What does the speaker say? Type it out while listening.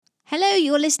Hello,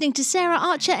 you're listening to Sarah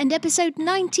Archer and episode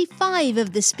 95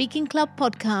 of the Speaking Club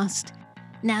podcast.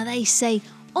 Now they say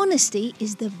honesty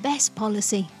is the best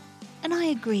policy, and I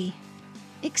agree.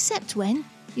 Except when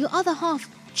your other half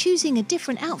choosing a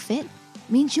different outfit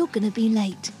means you're going to be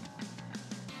late.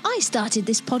 I started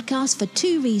this podcast for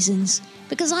two reasons.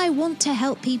 Because I want to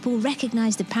help people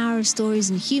recognise the power of stories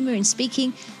and humour in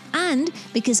speaking, and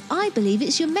because I believe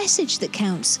it's your message that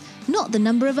counts, not the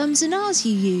number of ums and ahs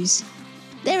you use.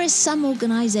 There are some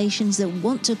organisations that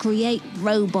want to create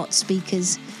robot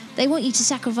speakers. They want you to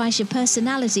sacrifice your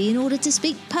personality in order to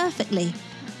speak perfectly.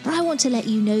 But I want to let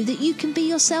you know that you can be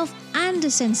yourself and a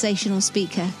sensational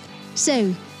speaker.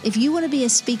 So, if you want to be a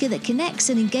speaker that connects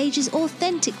and engages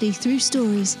authentically through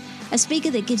stories, a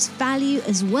speaker that gives value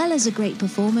as well as a great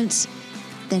performance,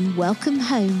 then welcome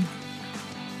home.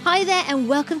 Hi there and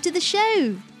welcome to the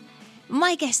show.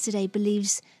 My guest today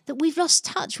believes that we've lost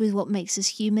touch with what makes us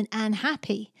human and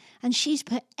happy, and she's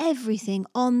put everything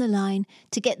on the line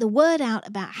to get the word out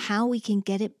about how we can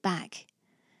get it back.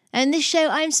 And in this show,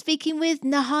 I'm speaking with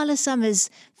Nahla Summers,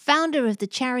 founder of the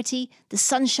charity The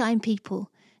Sunshine People.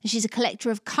 And she's a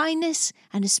collector of kindness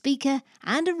and a speaker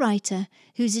and a writer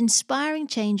who's inspiring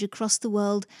change across the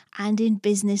world and in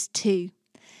business too.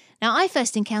 Now, I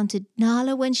first encountered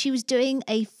Nahla when she was doing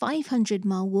a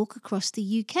 500-mile walk across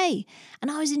the UK,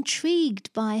 and I was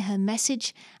intrigued by her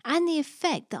message and the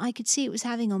effect that I could see it was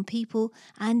having on people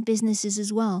and businesses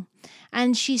as well.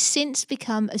 And she's since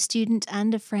become a student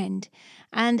and a friend.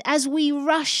 And as we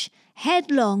rush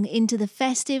headlong into the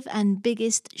festive and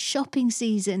biggest shopping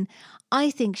season,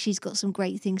 I think she's got some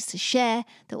great things to share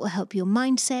that will help your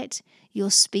mindset,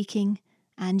 your speaking,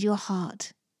 and your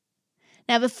heart.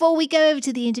 Now, before we go over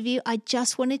to the interview, I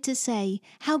just wanted to say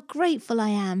how grateful I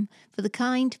am for the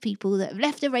kind people that have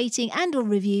left a rating and or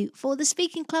review for the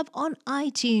Speaking Club on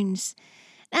iTunes.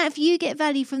 Now, if you get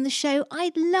value from the show,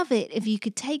 I'd love it if you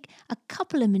could take a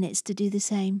couple of minutes to do the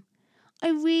same. I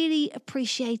really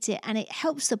appreciate it, and it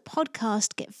helps the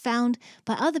podcast get found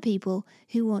by other people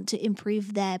who want to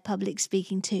improve their public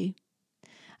speaking too.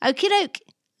 Okie doke,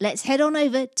 let's head on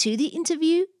over to the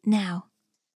interview now.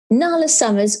 Nahla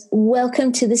Summers,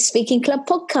 welcome to the Speaking Club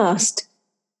podcast.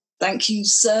 Thank you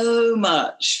so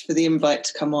much for the invite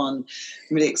to come on.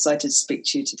 I'm really excited to speak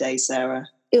to you today, Sarah.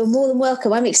 You're more than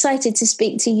welcome. I'm excited to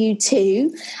speak to you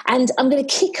too. And I'm going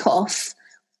to kick off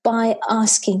by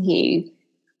asking you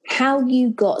how you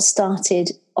got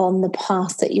started on the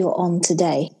path that you're on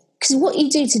today. Because what you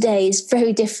do today is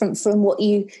very different from what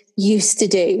you used to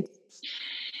do.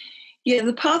 Yeah,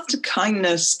 the path to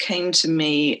kindness came to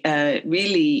me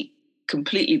really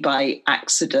completely by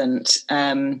accident.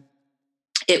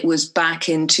 It was back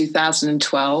in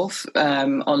 2012.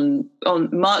 On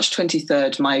March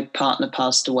 23rd, my partner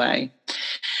passed away.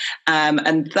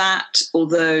 And that,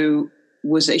 although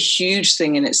was a huge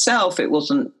thing in itself, it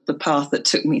wasn't the path that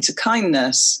took me to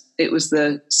kindness. It was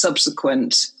the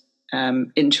subsequent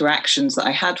interactions that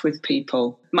I had with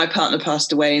people. My partner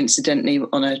passed away incidentally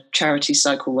on a charity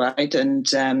cycle ride and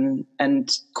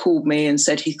called me and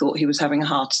said he thought he was having a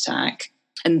heart attack.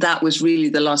 And that was really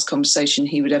the last conversation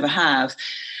he would ever have.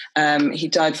 He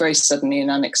died very suddenly and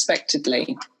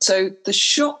unexpectedly. So the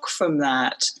shock from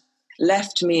that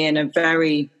left me in a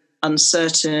very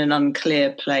uncertain and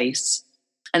unclear place.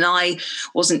 And I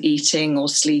wasn't eating or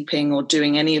sleeping or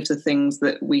doing any of the things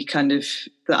that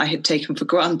that I had taken for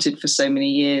granted for so many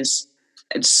years.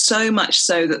 It's so much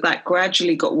so that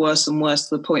gradually got worse and worse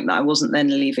to the point that I wasn't then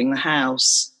leaving the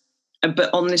house. But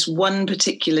on this one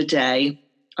particular day,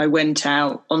 I went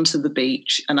out onto the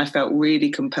beach and I felt really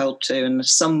compelled to, and the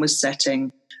sun was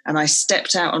setting. And I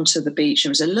stepped out onto the beach. It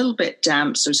was a little bit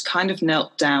damp, so I was kind of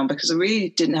knelt down because I really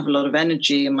didn't have a lot of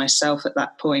energy in myself at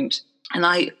that point. And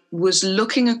I was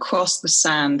looking across the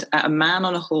sand at a man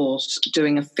on a horse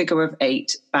doing a figure of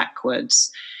 8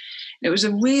 backwards. It was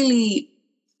a really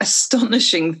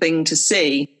astonishing thing to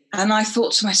see. And I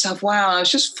thought to myself, wow, I was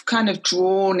just kind of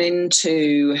drawn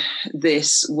into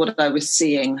this, what I was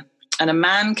seeing. And a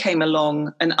man came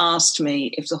along and asked me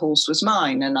if the horse was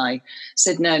mine. And I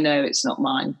said, no, it's not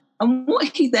mine. And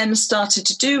what he then started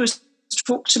to do was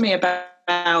talk to me about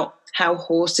how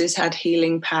horses had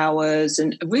healing powers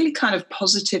and really kind of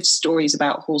positive stories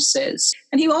about horses.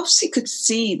 And he obviously could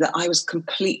see that I was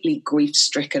completely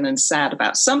grief-stricken and sad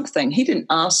about something. He didn't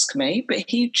ask me, but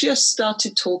he just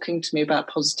started talking to me about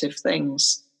positive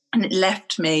things. And it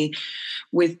left me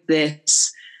with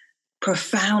this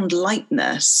profound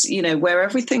lightness, where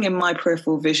everything in my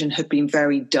peripheral vision had been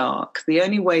very dark. The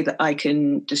only way that I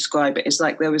can describe it is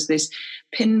like there was this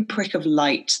pinprick of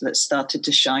light that started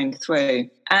to shine through.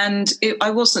 And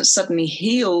I wasn't suddenly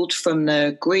healed from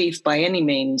the grief by any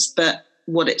means, but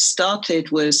what it started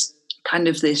was kind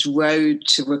of this road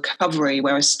to recovery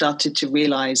where I started to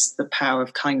realize the power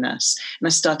of kindness. And I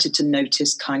started to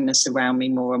notice kindness around me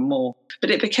more and more.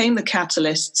 But it became the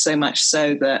catalyst so much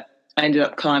so that I ended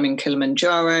up climbing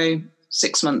Kilimanjaro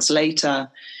 6 months later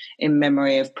in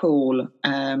memory of Paul,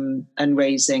 and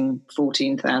raising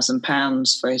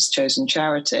 £14,000 for his chosen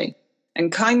charity.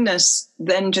 And kindness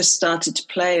then just started to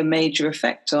play a major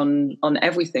effect on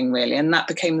everything, really. And that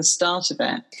became the start of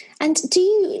it. And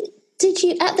did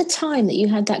you, at the time that you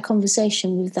had that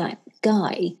conversation with that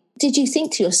guy, did you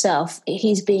think to yourself,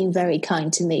 he's being very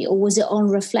kind to me? Or was it on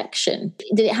reflection?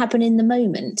 Did it happen in the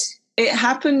moment? It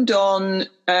happened on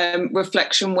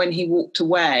reflection when he walked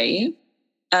away,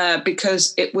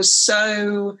 because it was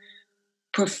so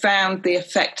profound, the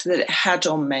effect that it had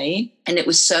on me. And it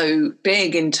was so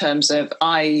big in terms of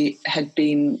I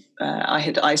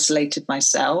had isolated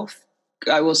myself.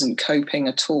 I wasn't coping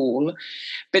at all.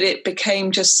 But it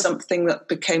became just something that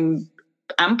became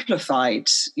amplified.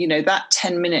 That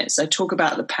 10 minutes, I talk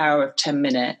about the power of 10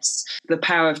 minutes, the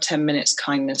power of 10 minutes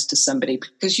kindness to somebody,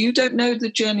 because you don't know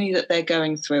the journey that they're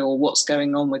going through or what's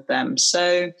going on with them.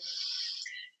 So,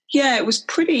 yeah, it was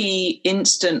pretty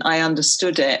instant. I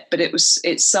understood it, but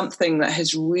it's something that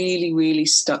has really, really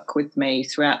stuck with me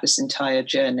throughout this entire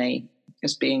journey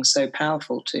as being so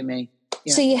powerful to me.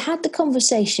 Yeah. So you had the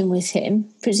conversation with him.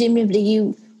 Presumably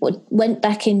you went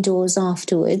back indoors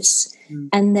afterwards.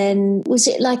 And then was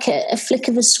it like a flick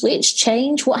of a switch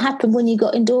change? What happened when you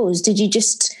got indoors? Did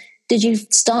you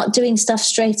start doing stuff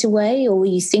straight away, or were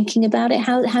you thinking about it?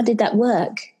 How did that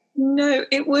work? No,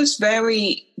 it was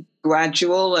very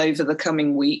gradual over the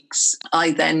coming weeks.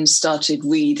 I then started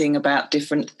reading about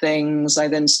different things. I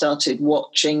then started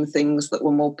watching things that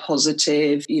were more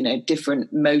positive,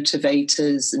 different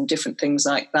motivators and different things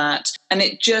like that. And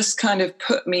it just kind of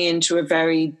put me into a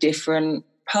very different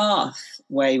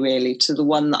pathway, really, to the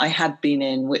one that I had been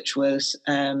in, which was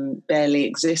barely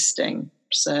existing.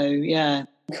 So, yeah.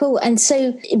 Cool. And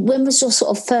so when was your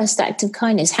sort of first act of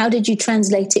kindness? How did you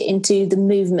translate it into the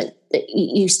movement that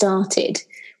you started?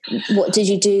 What did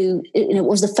you do? What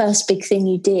was the first big thing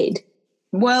you did?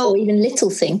 Well, or even little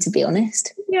thing, to be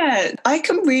honest. Yeah, I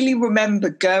can really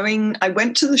remember I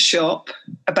went to the shop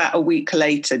about a week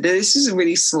later. This is a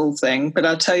really small thing, but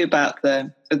I'll tell you about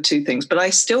the two things. But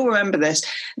I still remember this.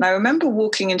 And I remember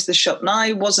walking into the shop, and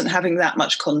I wasn't having that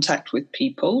much contact with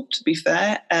people, to be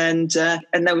fair. And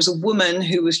there was a woman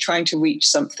who was trying to reach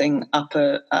something up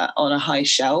on a high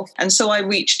shelf. And so I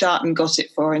reached out and got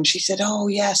it for her. And she said, "Oh,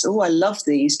 yes. Oh, I love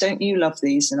these. Don't you love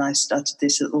these?" And I started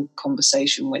this little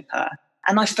conversation with her.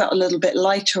 And I felt a little bit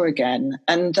lighter again.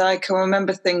 And I can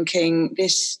remember thinking,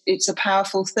 it's a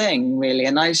powerful thing, really.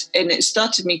 And it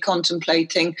started me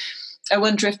contemplating, I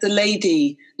wonder if the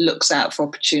lady looks out for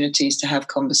opportunities to have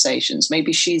conversations.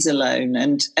 Maybe she's alone.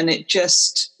 And it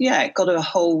just, it got a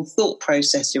whole thought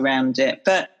process around it.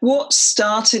 But what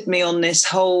started me on this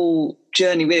whole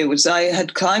journey really was I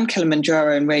had climbed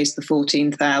Kilimanjaro and raised the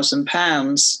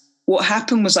 £14,000. What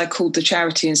happened was I called the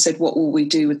charity and said, "What will we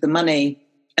do with the money?"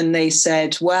 And they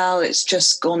said, "Well, it's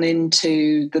just gone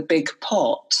into the big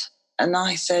pot." And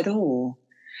I said, "Oh."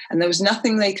 And there was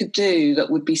nothing they could do that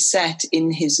would be set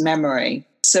in his memory.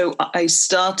 So I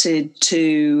started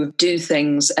to do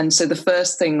things. And so the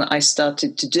first thing that I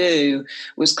started to do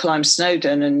was climb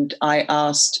Snowdon. And I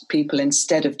asked people,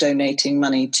 instead of donating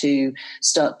money, to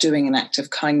start doing an act of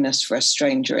kindness for a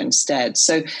stranger instead.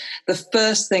 So the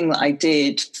first thing that I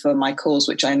did for my cause,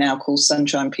 which I now call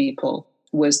Sunshine People,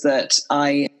 was that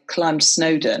I climbed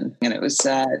Snowdon, and it was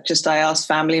just I asked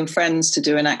family and friends to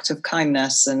do an act of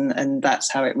kindness, and that's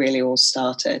how it really all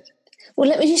started. Well,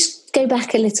 let me just go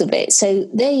back a little bit. So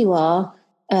there you are,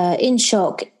 in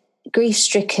shock,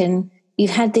 grief-stricken.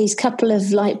 You've had these couple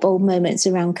of light bulb moments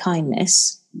around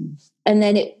kindness, and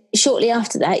then shortly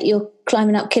after that, you're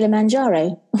climbing up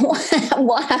Kilimanjaro.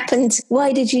 What happened?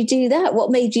 Why did you do that? What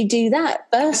made you do that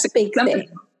first big thing?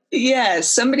 Yeah,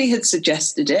 somebody had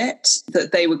suggested it,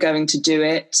 that they were going to do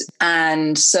it.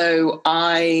 And so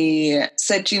I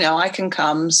said, I can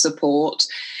come support.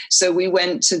 So we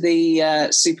went to the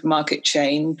supermarket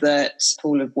chain that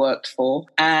Paul had worked for,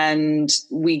 and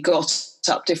we got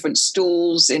up different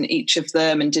stalls in each of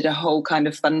them and did a whole kind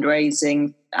of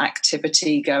fundraising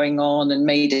activity going on and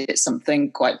made it something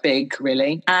quite big,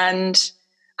 really. And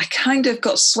I kind of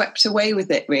got swept away with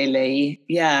it, really.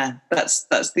 Yeah, that's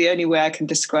the only way I can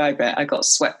describe it. I got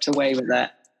swept away with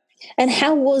it. And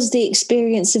how was the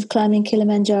experience of climbing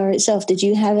Kilimanjaro itself? Did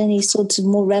you have any sorts of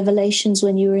more revelations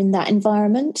when you were in that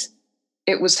environment?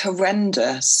 It was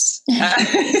horrendous.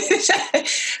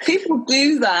 People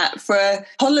do that for a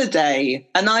holiday,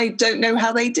 and I don't know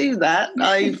how they do that.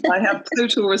 I have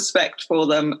total respect for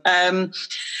them.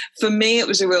 For me, it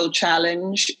was a real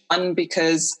challenge, one,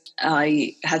 because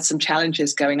I had some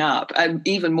challenges going up, and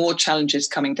even more challenges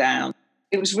coming down.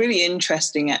 It was really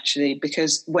interesting, actually,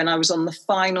 because when I was on the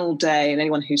final day, and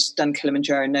anyone who's done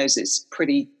Kilimanjaro knows it's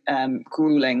pretty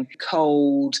grueling,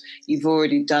 cold, you've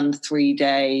already done 3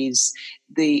 days.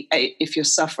 If you're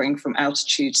suffering from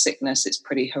altitude sickness, it's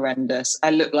pretty horrendous.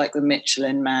 I look like the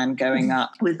Michelin man going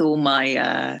up with all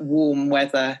my warm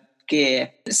weather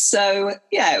gear. So,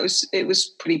 yeah, it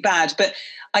was pretty bad. But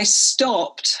I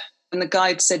stopped, and the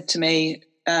guide said to me,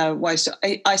 why stop?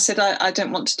 I said, I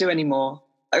don't want to do any more.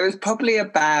 I was probably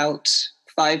about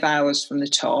 5 hours from the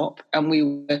top, and we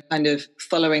were kind of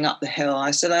following up the hill.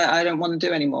 I said, I don't want to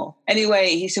do any more.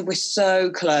 Anyway, he said, we're so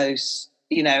close,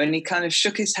 and he kind of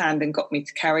shook his hand and got me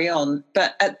to carry on.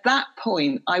 But at that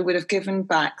point, I would have given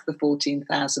back the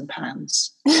 £14,000.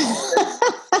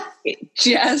 It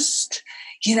just,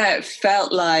 it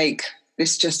felt like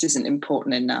this just isn't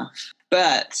important enough.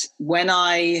 But when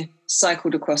I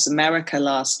cycled across America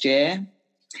last year,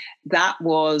 that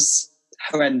was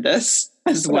horrendous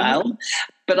as well,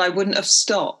 but I wouldn't have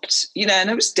stopped, and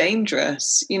it was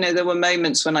dangerous. There were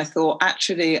moments when I thought,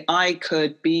 actually, I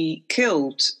could be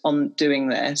killed on doing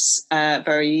this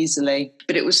very easily.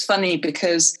 But it was funny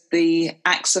because the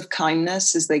acts of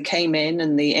kindness as they came in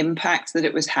and the impact that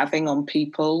it was having on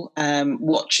people,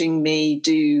 watching me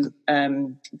do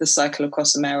the cycle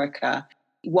across America,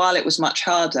 while it was much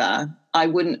harder, I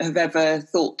wouldn't have ever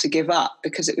thought to give up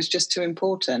because it was just too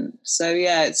important. So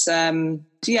it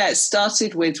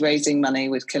started with raising money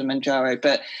with Kilimanjaro,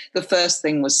 but the first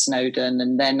thing was Snowdon,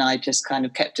 and then I just kind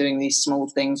of kept doing these small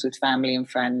things with family and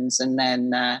friends, and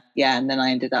then I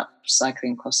ended up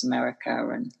cycling across America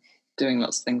and doing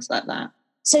lots of things like that.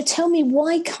 So tell me,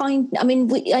 why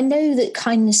I know that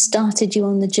kindness started you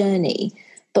on the journey,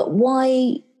 but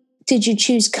why did you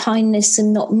choose kindness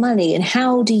and not money? And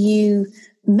how do you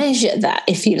measure that,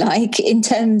 if you like, in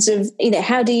terms of,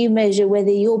 how do you measure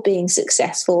whether you're being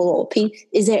successful, or do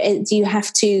you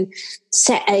have to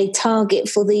set a target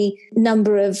for the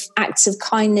number of acts of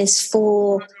kindness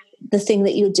for the thing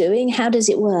that you're doing? How does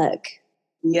it work?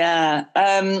 Yeah.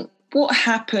 What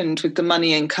happened with the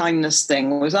money and kindness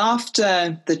thing was,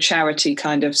 after the charity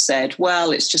kind of said,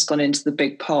 well, it's just gone into the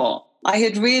big pot, I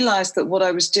had realised that what I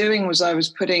was doing was I was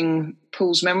putting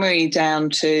Paul's memory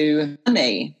down to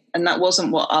money. And that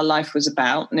wasn't what our life was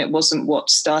about. And it wasn't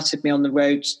what started me on the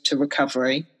road to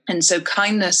recovery. And so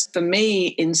kindness for me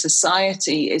in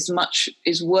society is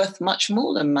worth much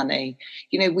more than money.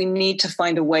 We need to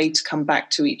find a way to come back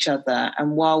to each other.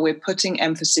 And while we're putting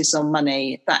emphasis on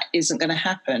money, that isn't going to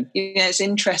happen. It's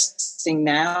interesting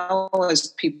now as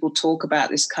people talk about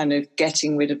this kind of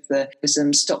getting rid of the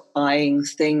stop buying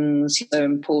things, so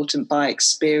important, buy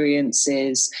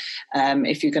experiences.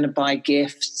 If you're going to buy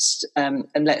gifts, and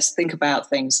let's think about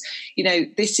things.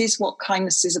 This is what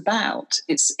kindness is about.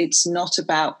 It's not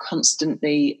about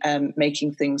constantly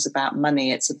making things about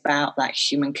money. It's about that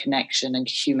human connection and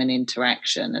human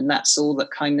interaction, and that's all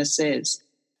that kindness is.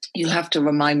 You'll have to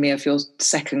remind me of your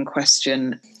second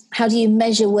question. How do you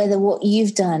measure whether what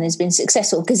you've done has been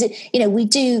successful? Because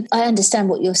I understand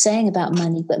what you're saying about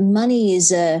money, but money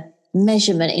is a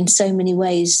measurement in so many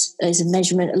ways. As a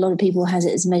measurement, a lot of people has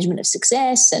it as a measurement of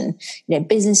success, and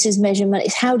businesses measure money.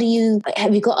 Have you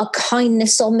got a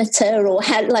kindnessometer, or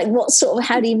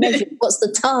how do you measure? What's the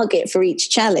target for each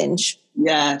challenge?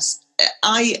 Yes,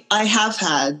 I have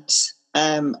had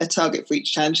a target for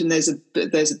each challenge, and there's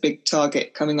a big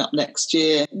target coming up next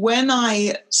year. When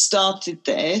I started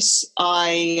this,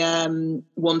 I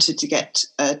wanted to get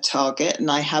a target,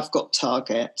 and I have got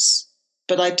targets.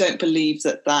 But I don't believe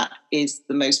that is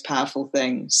the most powerful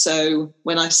thing. So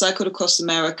when I cycled across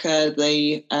America,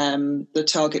 the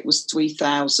target was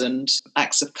 3,000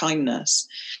 acts of kindness.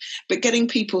 But getting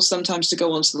people sometimes to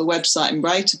go onto the website and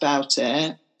write about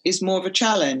it is more of a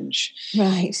challenge.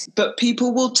 Right. But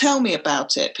people will tell me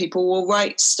about it. People will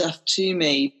write stuff to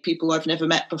me. People I've never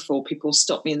met before. People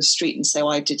stop me in the street and say, oh,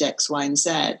 I did X, Y, and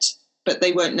Z. But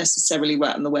they won't necessarily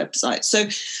write on the website. So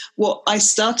what I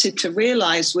started to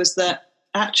realize was that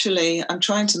actually, I'm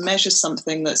trying to measure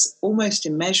something that's almost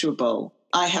immeasurable.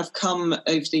 I have come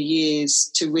over the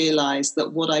years to realize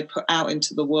that what I put out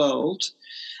into the world,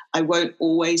 I won't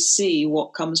always see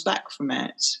what comes back from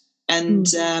it. And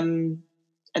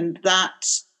that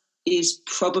is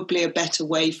probably a better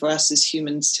way for us as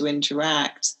humans to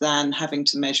interact than having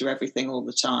to measure everything all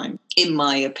the time, in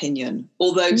my opinion.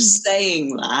 Although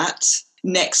saying that,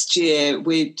 next year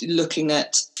we're looking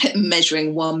at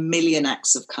measuring 1 million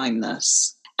acts of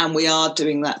kindness. And we are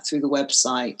doing that through the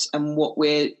website. And what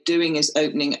we're doing is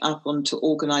opening up onto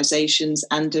organisations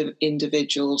and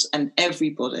individuals and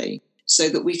everybody, so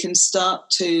that we can start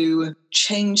to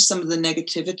change some of the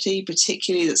negativity,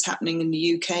 particularly that's happening in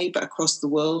the UK, but across the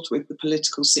world with the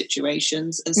political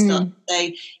situations, and start to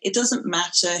say, it doesn't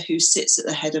matter who sits at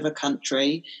the head of a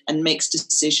country and makes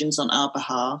decisions on our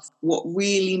behalf. What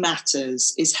really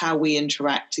matters is how we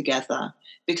interact together.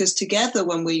 Because together,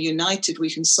 when we're united, we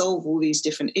can solve all these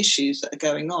different issues that are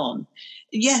going on.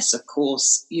 Yes, of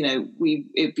course,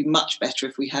 it'd be much better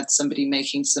if we had somebody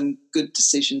making some good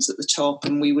decisions at the top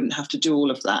and we wouldn't have to do all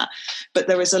of that. But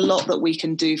there is a lot that we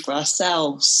can do for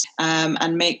ourselves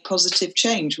and make positive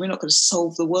change. We're not going to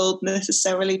solve the world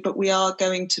necessarily, but we are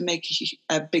going to make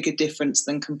a bigger difference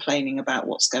than complaining about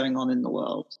what's going on in the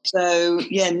world. So,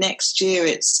 next year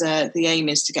the aim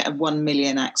is to get 1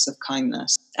 million acts of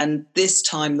kindness. And this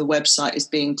time the website is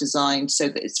being designed so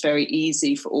that it's very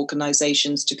easy for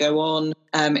organisations to go on,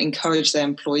 encourage their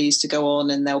employees to go on,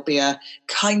 and there'll be a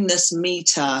kindness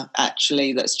meter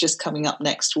actually that's just coming up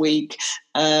next week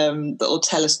that will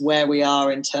tell us where we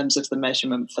are in terms of the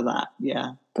measurement for that.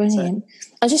 Yeah. Brilliant. So,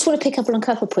 I just want to pick up on a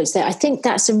couple of points there. I think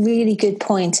that's a really good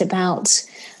point about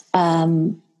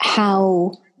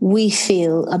how we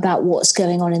feel about what's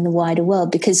going on in the wider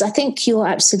world, because I think you're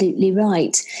absolutely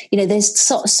right. There's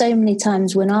so many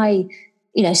times when I,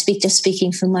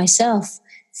 speaking for myself,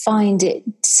 find it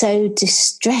so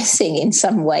distressing in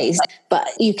some ways, but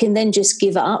you can then just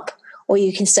give up, or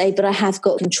you can say, but I have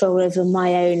got control over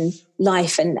my own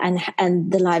life and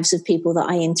the lives of people that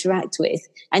I interact with.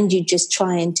 And you just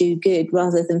try and do good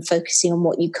rather than focusing on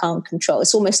what you can't control.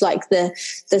 It's almost like the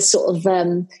sort of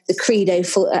the credo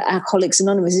for Alcoholics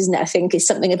Anonymous, isn't it? I think it's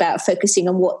something about focusing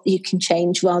on what you can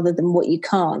change rather than what you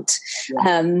can't.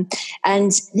 Yeah.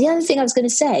 And the other thing I was going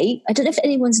to say, I don't know if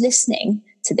anyone's listening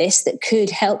to this that could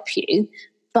help you,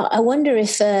 but I wonder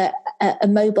if a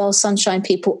mobile Sunshine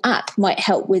People app might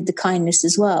help with the kindness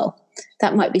as well.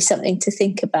 That might be something to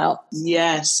think about.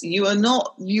 Yes, you are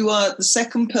the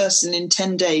second person in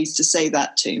 10 days to say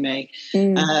that to me.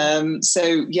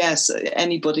 So yes,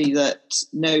 anybody that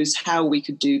knows how we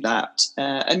could do that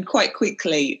and quite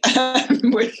quickly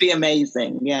would be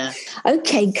amazing. Yeah.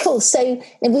 Okay, cool. So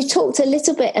we've talked a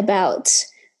little bit about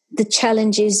the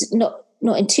challenges, not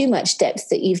in too much depth,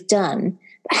 that you've done.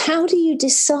 How do you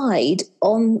decide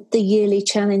on the yearly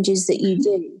challenges that you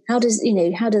do? How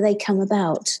do they come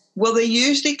about? Well, they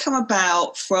usually come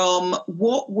about from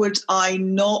what would I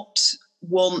not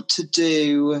want to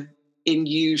do in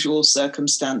usual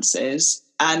circumstances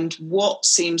and what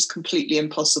seems completely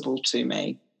impossible to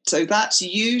me. So that's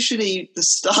usually the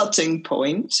starting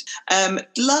point.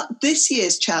 This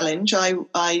year's challenge, I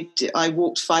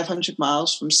walked 500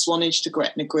 miles from Swanage to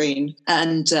Gretna Green,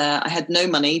 and I had no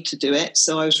money to do it.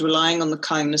 So I was relying on the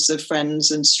kindness of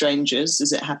friends and strangers,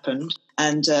 as it happened.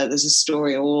 And there's a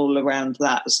story all around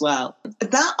that as well.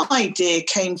 That idea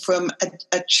came from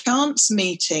a chance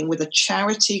meeting with a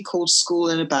charity called School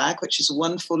in a Bag, which is a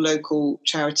wonderful local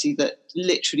charity that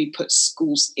literally puts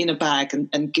schools in a bag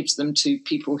and gives them to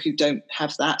people who don't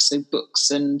have that. So books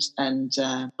and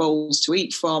bowls to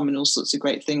eat from and all sorts of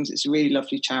great things. It's a really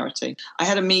lovely charity. I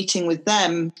had a meeting with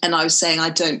them and I was saying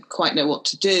I don't quite know what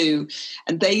to do.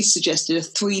 And they suggested a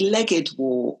 3-legged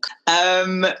walk.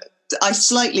 I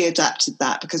slightly adapted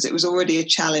that because it was already a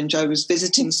challenge. I was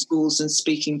visiting schools and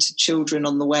speaking to children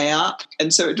on the way up.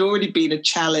 And so it had already been a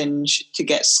challenge to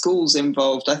get schools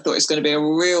involved. I thought it's going to be a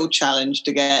real challenge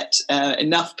to get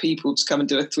enough people to come and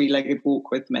do a 3-legged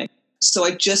walk with me. So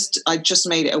I just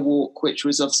made it a walk, which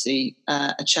was obviously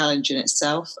a challenge in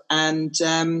itself. And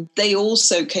they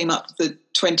also came up with the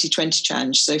 2020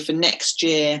 challenge. So for next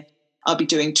year, I'll be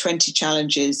doing 20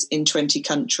 challenges in 20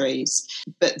 countries,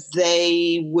 but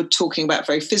they were talking about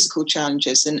very physical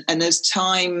challenges. And as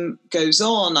time goes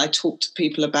on, I talk to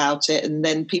people about it and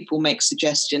then people make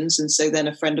suggestions. And so then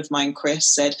a friend of mine,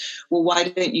 Chris, said, well, why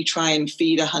don't you try and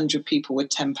feed 100 people with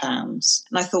 £10?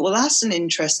 And I thought, well, that's an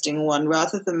interesting one.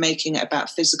 Rather than making it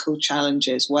about physical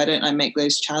challenges, why don't I make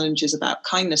those challenges about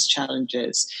kindness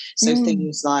challenges? So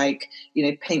things like,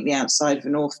 paint the outside of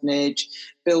an orphanage,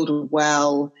 build a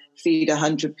well, feed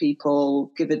 100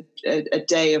 people, give a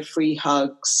day of free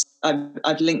hugs.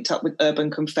 I've linked up with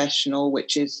Urban Confessional,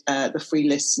 which is the free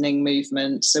listening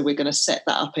movement. So we're going to set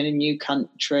that up in a new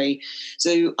country.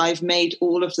 So I've made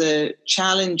all of the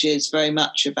challenges very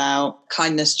much about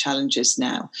kindness challenges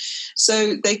now.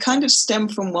 So they kind of stem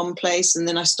from one place, and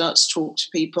then I start to talk to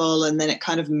people, and then it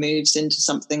kind of moves into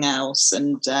something else.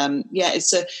 And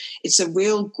it's a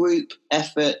real group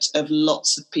effort of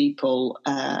lots of people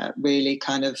really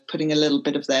kind of putting a little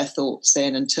bit of their thoughts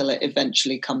in until it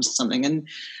eventually comes to something. And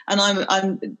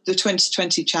I'm the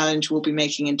 2020 challenge will be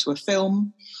making into a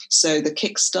film. So the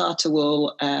Kickstarter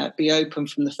will be open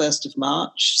from the 1st of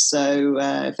March. So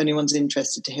if anyone's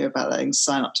interested to hear about that, they can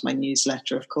sign up to my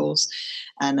newsletter, of course,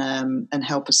 and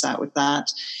help us out with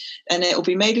that. And it will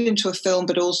be made into a film,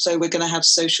 but also we're going to have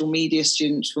social media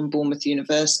students from Bournemouth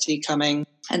University coming.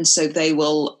 And so they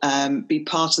will be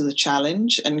part of the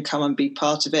challenge and come and be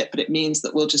part of it. But it means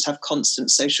that we'll just have constant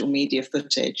social media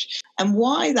footage. And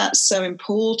why that's so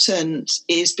important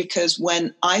is because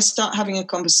when I start having a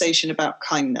conversation about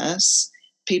kindness,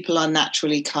 people are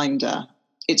naturally kinder.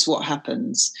 It's what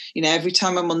happens. You know, every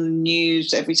time I'm on the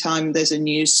news, every time there's a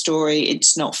news story,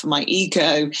 it's not for my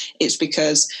ego. It's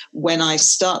because when I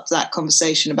start that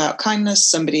conversation about kindness,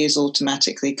 somebody is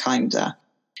automatically kinder.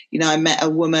 You know, I met a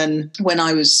woman when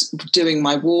I was doing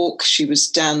my walk. She was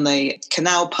down the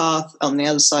canal path on the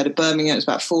other side of Birmingham. It was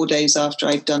about 4 days after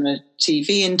I'd done a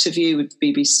TV interview with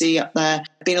the BBC up there.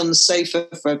 I'd been on the sofa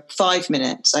for 5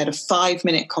 minutes. I had a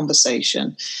 5-minute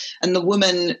conversation. And the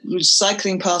woman was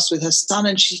cycling past with her son,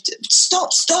 and she said,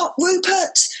 stop,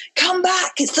 Rupert, come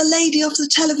back. It's the lady of the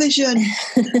television.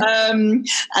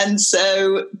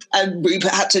 And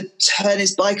Rupert had to turn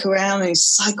his bike around, and he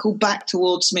cycled back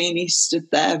towards me, and he stood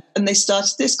there. And they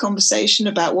started this conversation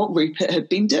about what Rupert had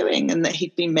been doing, and that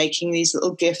he'd been making these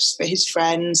little gifts for his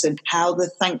friends, and how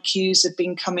the thank yous had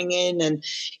been coming in. And,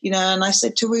 you know, and I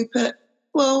said to Rupert,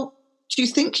 well, do you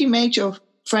think you made your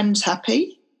friends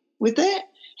happy with it?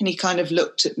 And he kind of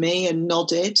looked at me and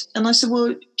nodded. And I said,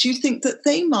 well, do you think that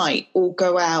they might all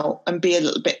go out and be a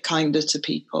little bit kinder to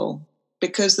people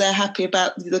because they're happy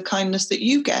about the kindness that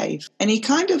you gave? And he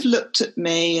kind of looked at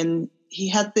me, and he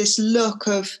had this look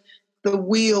of the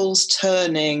wheels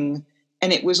turning,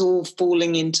 and it was all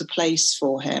falling into place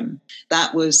for him.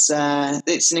 That was,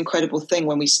 it's an incredible thing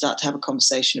when we start to have a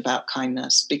conversation about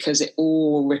kindness, because it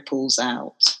all ripples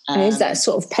out. And it's that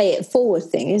sort of pay it forward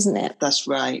thing, isn't it? That's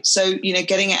right. So, you know,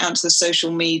 getting it out to the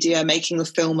social media, making the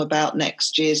film about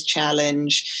next year's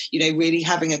challenge, you know, really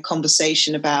having a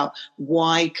conversation about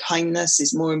why kindness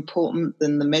is more important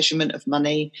than the measurement of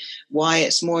money, why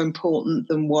it's more important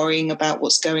than worrying about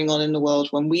what's going on in the world.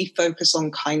 When we focus on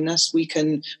kindness, we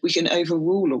can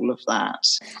overrule all of that.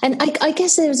 And I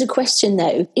guess there was a question,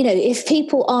 though, you know, if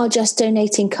people are just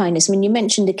donating kindness, I mean, you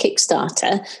mentioned a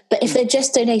Kickstarter, but if they're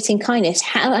just donating kindness,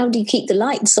 how do you keep the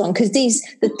lights on? Because the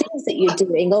things that you're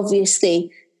doing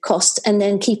obviously cost, and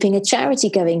then keeping a charity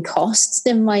going costs,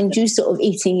 never mind you sort of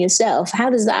eating yourself.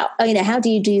 How does that, you know, how do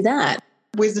you do that?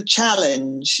 With the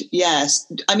challenge, yes.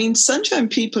 I mean, Sunshine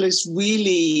People is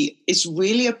really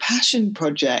a passion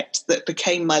project that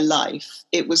became my life.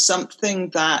 It was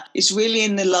something that it's really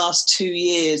in the last 2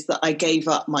 years that I gave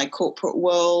up my corporate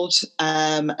world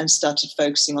and started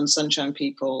focusing on Sunshine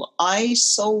People. I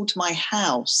sold my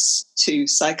house to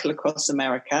cycle across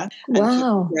America. Wow. And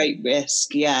took a great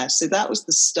risk. Yeah. So that was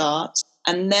the start.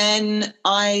 And then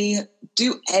I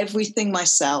do everything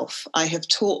myself. I have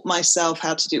taught myself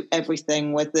how to do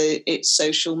everything, whether it's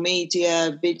social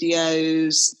media,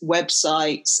 videos,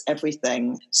 websites,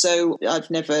 everything. So I've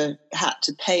never had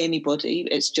to pay anybody.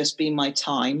 It's just been my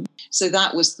time. So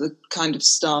that was the kind of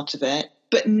start of it.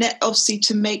 But obviously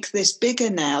to make this bigger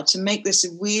now, to make this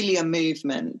really a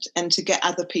movement, and to get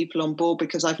other people on board,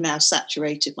 because I've now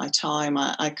saturated my time.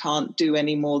 I can't do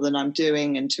any more than I'm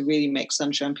doing, and to really make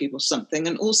Sunshine People something.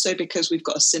 And also because we've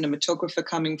got a cinematographer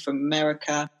coming from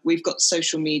America. We've got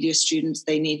social media students.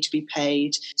 They need to be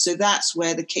paid. So that's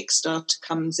where the Kickstarter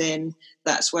comes in.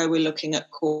 That's where we're looking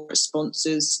at corporate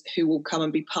sponsors who will come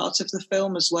and be part of the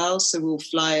film as well. So we'll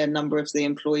fly a number of the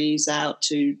employees out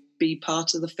to be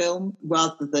part of the film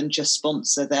rather than just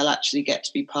sponsor. They'll actually get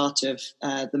to be part of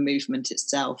the movement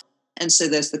itself. And so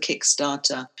there's the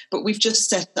Kickstarter. But we've just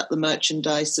set up the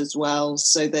merchandise as well.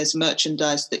 So there's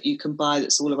merchandise that you can buy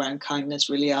that's all around kindness,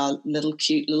 really. Our little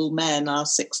cute little men, our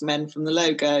 6 men from the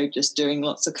logo, just doing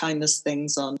lots of kindness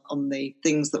things on the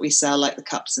things that we sell, like the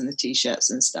cups and the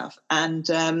T-shirts and stuff. And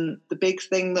the big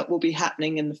thing that will be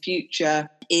happening in the future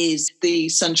is the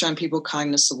Sunshine People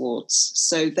Kindness Awards.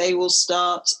 So they will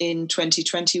start in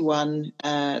 2021,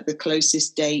 the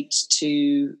closest date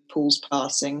to Paul's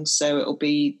passing. So it'll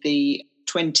be the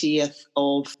 20th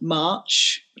of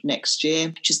March next year,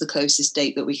 which is the closest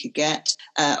date that we could get.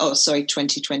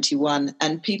 2021.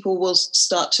 And people will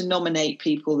start to nominate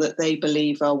people that they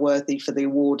believe are worthy for the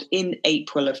award in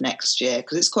April of next year,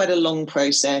 because it's quite a long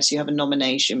process. You have a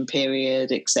nomination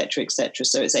period, et cetera, et cetera.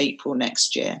 So it's April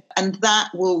next year. And that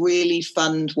will really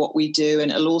fund what we do.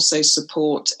 And it'll also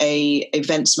support a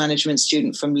events management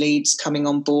student from Leeds coming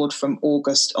on board from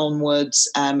August onwards.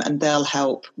 And they'll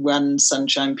help run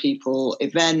Sunshine People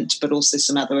event, but also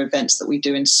some other events that we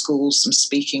do in schools, some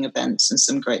speaking events and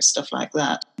some great stuff like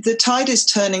that. The tide is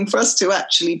turning for us to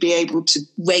actually be able to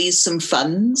raise some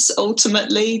funds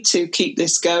ultimately to keep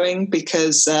this going,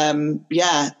 because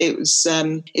it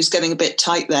was getting a bit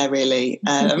tight there really,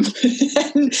 and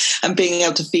being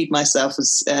able to feed myself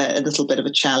was a little bit of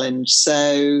a challenge.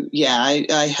 So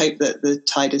I hope that the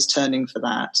tide is turning for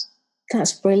that.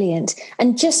 That's brilliant.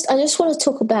 And I just want to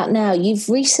talk about now, you've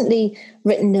recently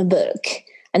written a book,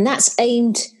 and that's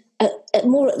aimed at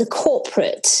more at the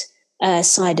corporate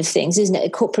side of things, isn't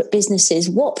it? Corporate businesses.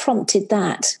 What prompted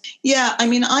that? Yeah, I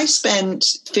mean, I spent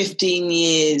 15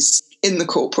 years in the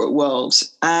corporate world,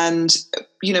 and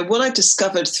what I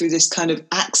discovered through this kind of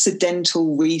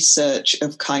accidental research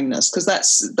of kindness, because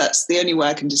that's the only way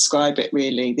I can describe it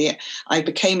really. I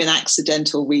became an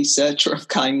accidental researcher of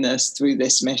kindness through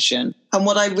this mission. And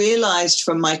what I realized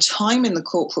from my time in the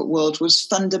corporate world was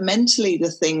fundamentally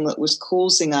the thing that was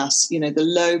causing us, the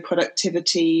low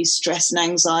productivity, stress and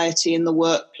anxiety in the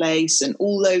workplace and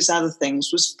all those other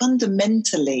things, was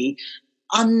fundamentally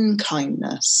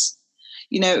unkindness.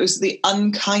 It was the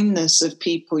unkindness of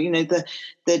people,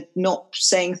 the not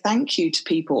saying thank you to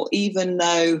people, even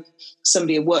though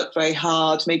somebody had worked very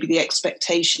hard. Maybe the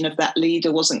expectation of that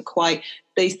leader wasn't quite,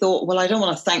 they thought, well, I don't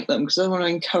want to thank them because I want to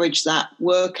encourage that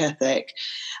work ethic.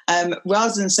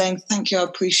 Rather than saying, thank you, I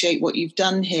appreciate what you've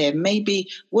done here. Maybe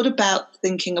what about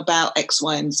thinking about X,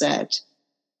 Y, and Z?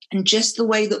 And just the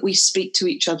way that we speak to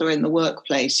each other in the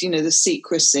workplace, the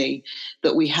secrecy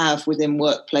that we have within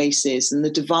workplaces and the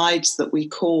divides that we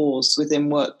cause within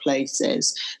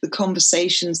workplaces, the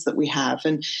conversations that we have.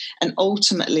 And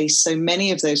ultimately, so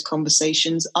many of those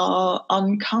conversations are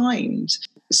unkind.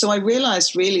 So I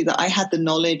realized really that I had the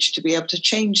knowledge to be able to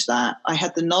change that. I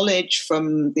had the knowledge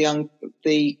from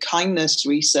the kindness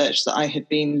research that I had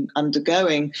been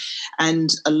undergoing, and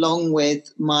along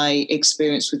with my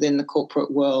experience within the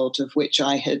corporate world, of which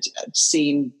I had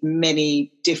seen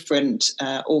many different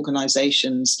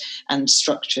organizations and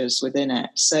structures within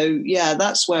it. So,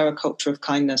 that's where a culture of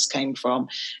kindness came from,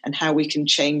 and how we can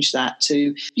change that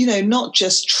to, not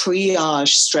just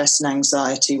triage stress and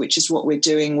anxiety, which is what we're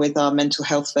doing with our mental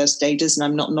health first aiders, and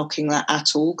I'm not knocking that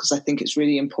at all because I think it's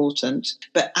really important,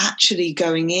 but actually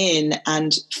going in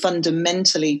and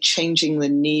fundamentally changing the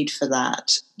need for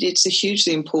that. It's a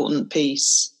hugely important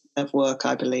piece of work,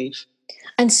 I believe.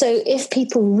 And so if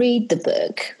people read the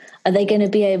book, are they going to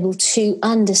be able to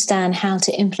understand how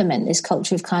to implement this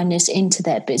culture of kindness into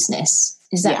their business?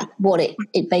 Is that what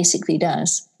it basically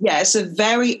does? Yeah, it's a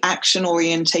very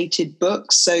action-orientated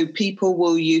book, so people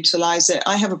will utilize it.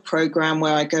 I have a program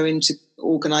where I go into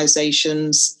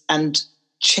organizations and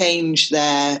change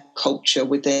their culture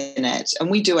within it.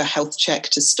 And we do a health check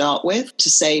to start with, to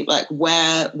say, like,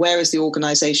 where is the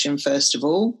organization, first of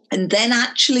all? And then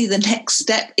actually the next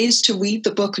step is to read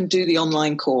the book and do the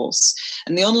online course.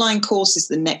 And the online course is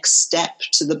the next step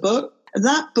to the book.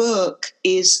 That book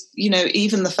is,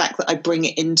 even the fact that I bring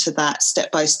it into that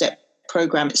step-by-step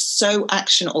program, it's so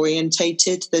action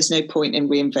orientated. There's no point in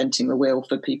reinventing the wheel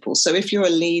for people. So if you're a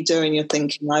leader and you're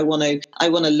thinking, I want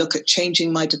to look at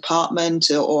changing my department,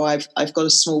 or I've got a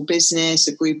small business,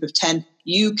 a group of 10,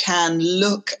 you can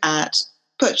look at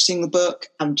purchasing the book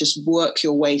and just work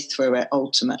your way through it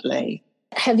ultimately.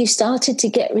 Have you started to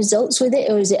get results with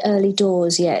it, or is it early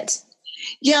doors yet?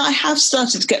 Yeah, I have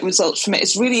started to get results from it.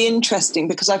 It's really interesting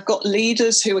because I've got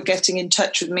leaders who are getting in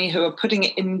touch with me, who are putting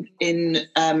it in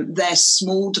their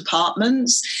small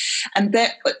departments, and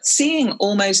they're seeing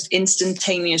almost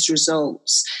instantaneous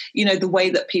results. The way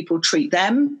that people treat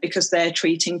them because they're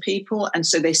treating people, and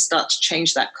so they start to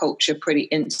change that culture pretty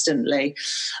instantly.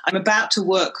 I'm about to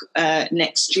work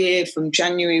next year from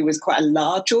January with quite a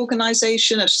large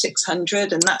organisation of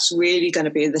 600, and that's really going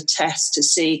to be the test to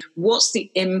see what's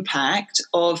the impact impact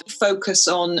of focus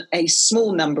on a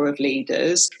small number of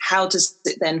leaders, how does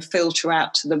it then filter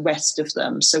out to the rest of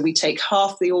them? So we take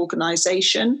half the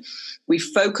organisation, we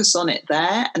focus on it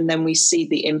there, and then we see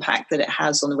the impact that it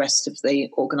has on the rest of the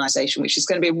organisation, which is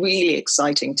going to be a really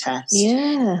exciting test.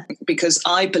 Yeah. Because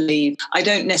I believe I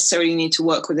don't necessarily need to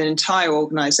work with an entire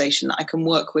organisation. I can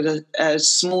work with a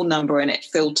small number and it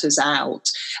filters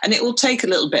out. And it will take a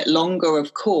little bit longer,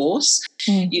 of course.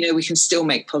 We can still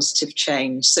make positive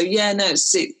change. So,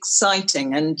 it's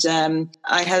exciting. And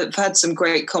I have had some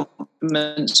great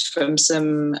compliments from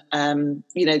some,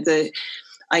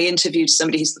 I interviewed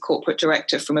somebody who's the corporate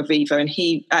director from Aviva, and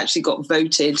he actually got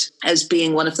voted as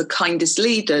being one of the kindest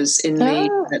leaders in the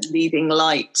Leading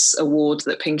Lights award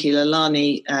that Pinky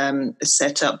Lalani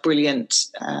set up. Brilliant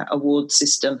award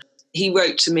system. He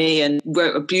wrote to me and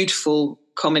wrote a beautiful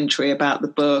commentary about the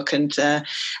book and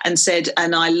said,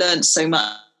 and I learned so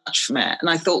much from it. And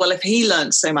I thought, well, if he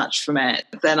learned so much from it,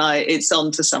 then it's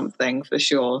on to something for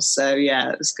sure. So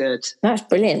it was good. That's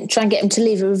brilliant. Try and get him to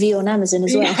leave a review on Amazon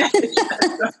as well.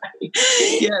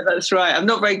 Yeah, that's right. I'm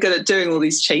not very good at doing all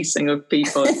these chasing of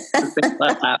people and things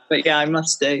like that, but I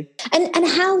must do. And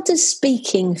how does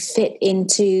speaking fit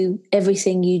into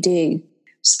everything you do?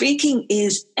 Speaking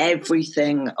is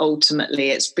everything, ultimately.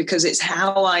 It's because it's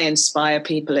how I inspire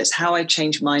people. It's how I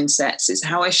change mindsets. It's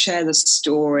how I share the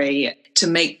story to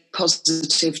make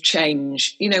positive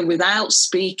change. Without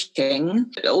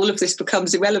speaking, all of this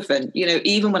becomes irrelevant.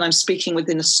 Even when I'm speaking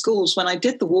within the schools, when I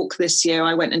did the walk this year,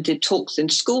 I went and did talks in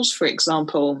schools, for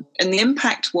example. And the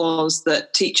impact was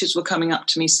that teachers were coming up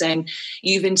to me saying,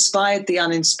 "You've inspired the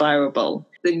uninspirable."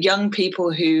 The young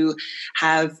people who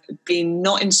have been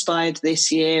not inspired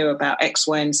this year about X,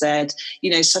 Y, and Z,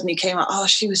 suddenly came out, "Oh,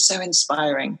 she was so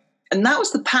inspiring." And that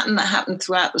was the pattern that happened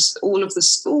throughout all of the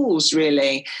schools,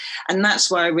 really. And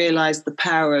that's where I realized the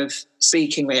power of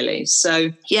speaking, really.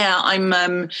 So,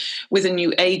 I'm with a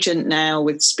new agent now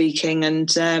with speaking,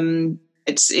 and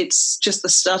it's just the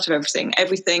start of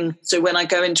everything. So when I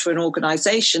go into an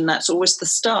organization, that's always the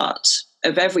start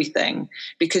of everything,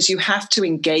 because you have to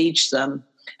engage them.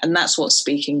 And that's what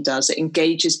speaking does. It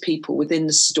engages people within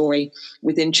the story,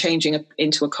 within changing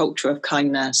into a culture of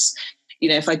kindness.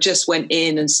 If I just went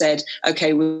in and said,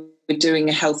 okay, we're doing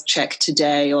a health check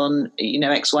today on,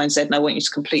 X, Y, and Z, and I want you to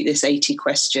complete this 80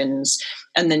 questions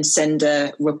and then send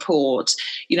a report,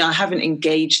 I haven't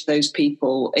engaged those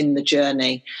people in the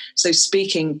journey. So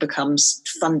speaking becomes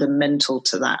fundamental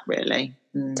to that, really.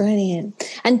 Brilliant.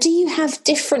 And do you have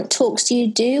different talks do you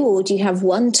do, or do you have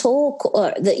one talk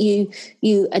or that you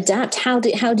adapt? How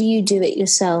do you do it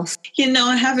yourself?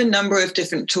 I have a number of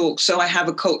different talks. So I have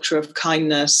a culture of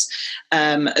kindness,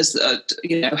 as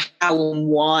how and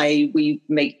why we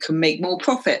can make more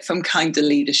profit from kinder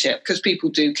leadership, because people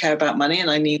do care about money,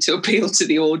 and I need to appeal to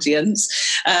the audience.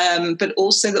 But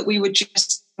also that we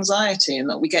reduce anxiety and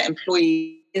that we get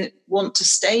employees want to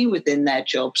stay within their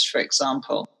jobs, for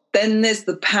example. Then there's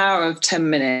the power of 10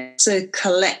 minutes. It's a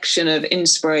collection of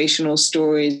inspirational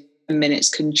stories. 10 minutes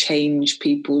can change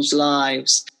people's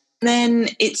lives. Then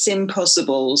it's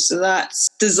impossible. So that's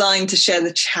designed to share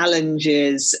the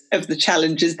challenges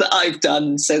that I've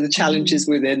done. So the challenges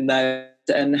within those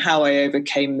and how I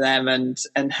overcame them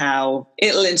and how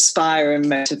it'll inspire and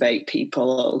motivate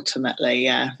people ultimately,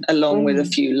 along with a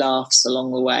few laughs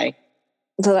along the way.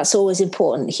 So that's always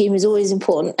important. Humour is always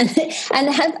important.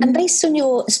 And based on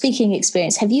your speaking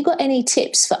experience, have you got any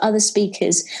tips for other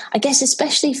speakers, I guess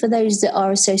especially for those that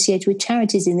are associated with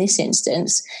charities in this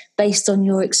instance, based on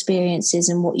your experiences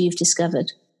and what you've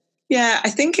discovered? Yeah, I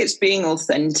think it's being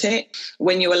authentic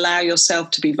when you allow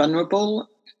yourself to be vulnerable,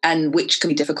 and which can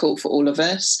be difficult for all of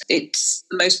us. It's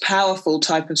the most powerful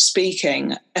type of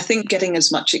speaking. I think getting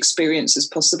as much experience as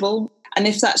possible. And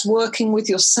if that's working with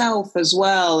yourself as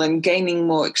well and gaining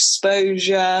more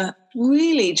exposure,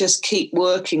 really just keep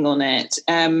working on it.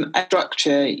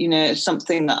 Structure,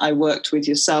 something that I worked with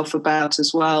yourself about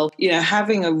as well.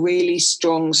 Having a really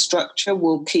strong structure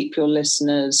will keep your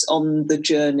listeners on the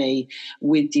journey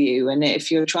with you. And if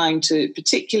you're trying to,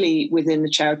 particularly within the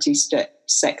charity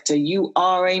sector, you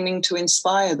are aiming to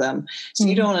inspire them. So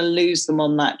you don't want to lose them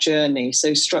on that journey.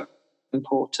 So structure is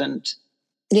important.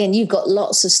 Again, you've got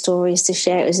lots of stories to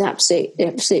share. It was an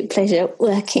absolute pleasure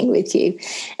working with you.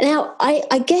 Now,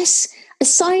 I guess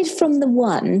aside from the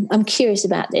one, I'm curious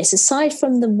about this, aside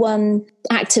from the one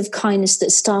act of kindness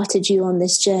that started you on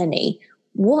this journey,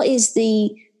 what is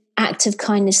the act of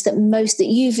kindness that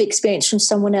you've experienced from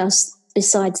someone else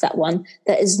besides that one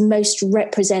that most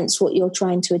represents what you're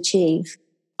trying to achieve?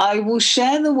 I will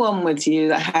share the one with you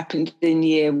that happened in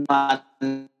year one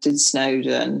in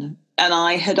Snowdon. And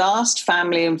I had asked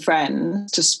family and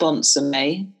friends to sponsor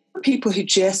me. People who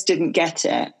just didn't get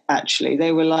it, actually.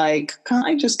 They were like, can't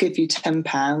I just give you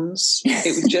 £10?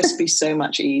 It would just be so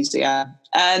much easier.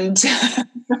 And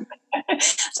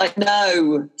it's like,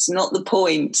 no, it's not the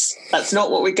point. That's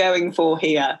not what we're going for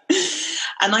here.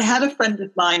 And I had a friend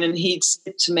of mine, and he'd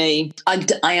said to me,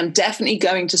 I am definitely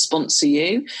going to sponsor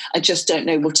you. I just don't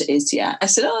know what it is yet. I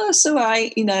said, oh, that's all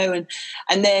right,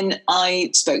 and then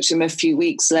I spoke to him a few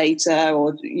weeks later,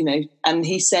 and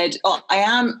he said, oh, I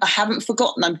haven't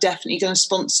forgotten. I'm definitely going to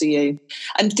sponsor you,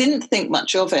 and didn't think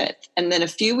much of it. And then a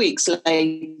few weeks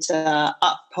later,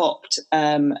 up popped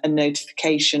a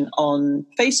notification on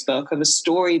Facebook of a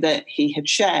story that he had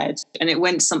shared. And it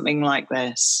went something like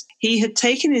this. He had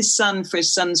taken his son for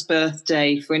his son's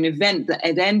birthday for an event that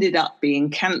had ended up being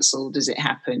cancelled as it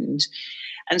happened.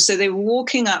 And so they were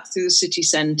walking up through the city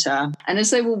centre. And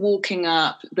as they were walking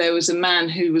up, there was a man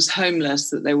who was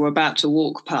homeless that they were about to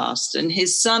walk past. And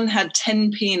his son had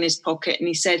 10p in his pocket. And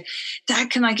he said, Dad,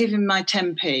 can I give him my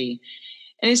 10p?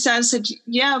 And his dad said,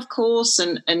 yeah, of course.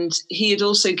 And he had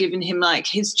also given him like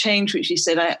his change, which he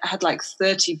said, I had like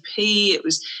 30p. It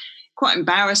was quite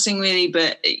embarrassing, really,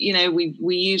 but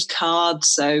we used cards.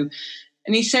 So,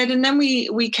 and he said, and then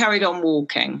we carried on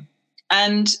walking,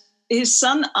 and his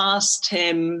son asked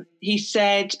him. He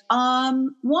said,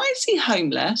 "Why is he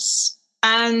homeless?"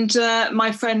 And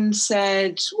my friend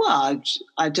said, "Well,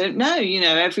 I don't know.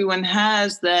 Everyone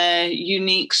has their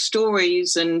unique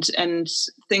stories, and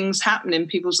things happen in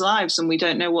people's lives, and we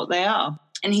don't know what they are."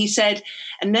 And he said,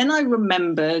 and then I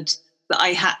remembered that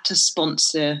I had to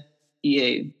sponsor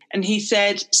you. And he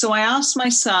said, so I asked my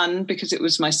son, because it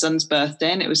was my son's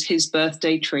birthday and it was his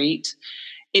birthday treat,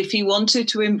 if he wanted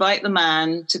to invite the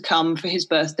man to come for his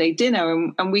birthday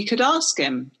dinner, and we could ask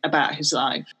him about his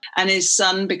life. And his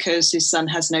son, because his son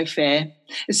has no fear,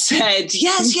 said,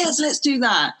 yes, let's do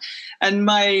that. And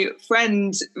my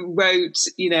friend wrote,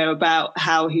 about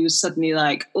how he was suddenly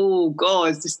like, oh, God,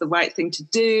 is this the right thing to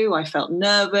do? I felt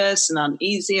nervous and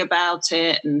uneasy about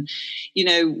it. And,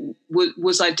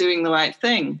 was I doing the right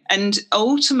thing? And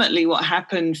ultimately what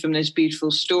happened from this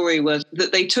beautiful story was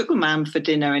that they took the man for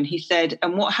dinner, and he said,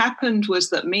 and what happened was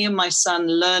that me and my son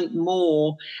learned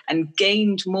more and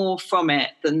gained more from it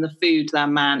than the food that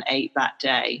man ate that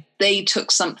day. They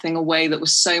took something away that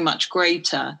was so much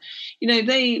greater.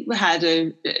 They had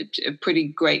a pretty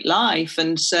great life.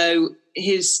 And so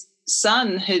his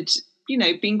son had,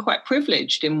 been quite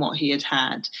privileged in what he had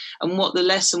had. And what the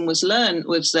lesson was learned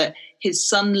was that his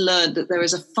son learned that there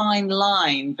is a fine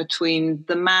line between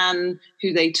the man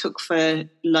who they took for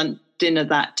lunch, dinner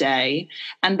that day,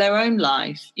 and their own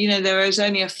life. There is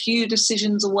only a few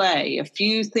decisions away, a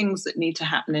few things that need to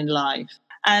happen in life.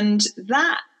 And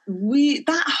that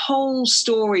whole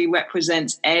story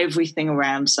represents everything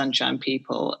around Sunshine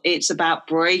People. It's about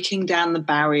breaking down the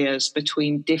barriers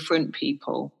between different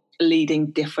people leading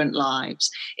different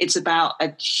lives. It's about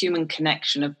a human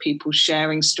connection of people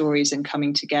sharing stories and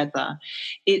coming together.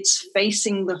 It's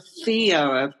facing the fear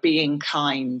of being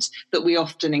kind that we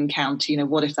often encounter.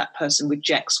 What if that person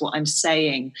rejects what I'm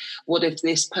saying? What if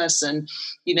this person,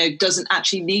 doesn't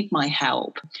actually need my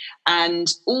help?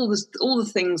 And all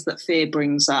the things that fear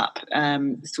brings up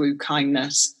through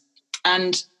kindness.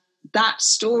 And that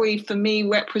story for me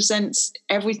represents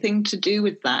everything to do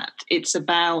with that. It's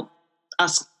about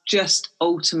us just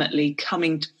ultimately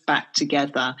coming back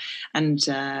together and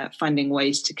finding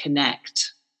ways to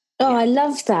connect. Oh, I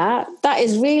love that. That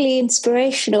is really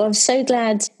inspirational. I'm so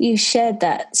glad you shared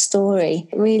that story.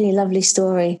 Really lovely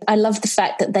story. I love the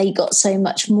fact that they got so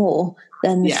much more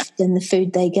than the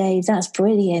food they gave. That's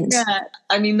brilliant. Yeah,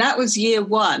 I mean, that was year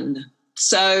one.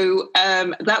 So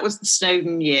that was the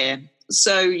Snowdon year.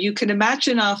 So you can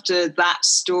imagine after that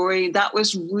story, that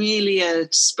was really a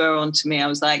spur on to me. I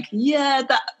was like,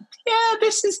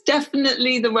 this is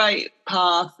definitely the right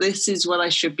path. This is what I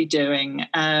should be doing.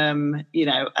 And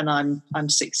I'm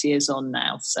 6 years on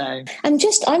now. So I'm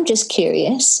just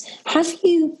curious, have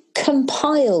you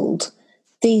compiled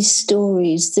these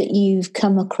stories that you've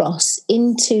come across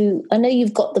into, I know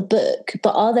you've got the book,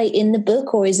 but are they in the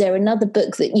book, or is there another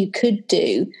book that you could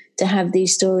do to have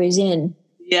these stories in?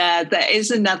 Yeah, there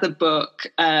is another book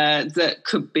that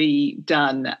could be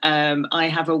done. I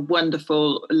have a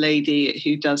wonderful lady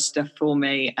who does stuff for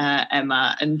me,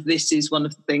 Emma, and this is one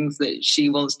of the things that she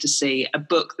wants to see, a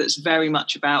book that's very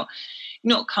much about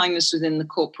not kindness within the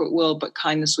corporate world, but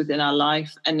kindness within our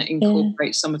life, and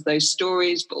incorporate some of those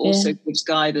stories, but also gives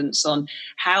guidance on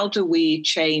how do we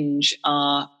change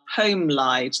our home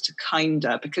lives to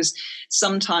kinder, because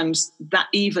sometimes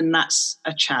that's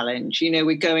a challenge.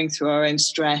 We're going through our own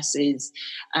stresses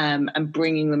and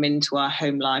bringing them into our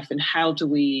home life, and how do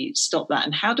we stop that,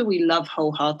 and how do we love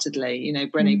wholeheartedly?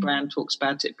 Brené Brown talks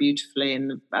about it beautifully,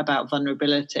 and about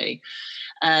vulnerability.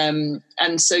 And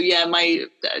so, my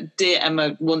dear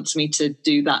Emma wants me to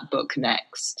do that book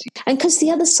next. And because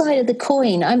the other side of the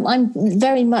coin, I'm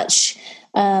very much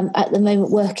at the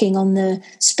moment working on the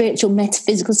spiritual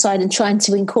metaphysical side and trying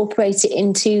to incorporate it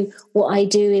into what I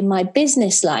do in my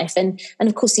business life. And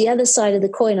of course, the other side of the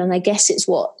coin, and I guess it's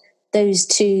what those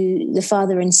two, the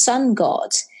father and son,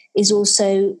 got, is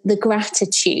also the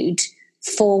gratitude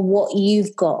for what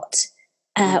you've got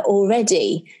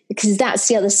already, because that's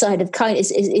the other side of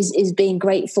kindness, is being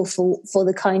grateful for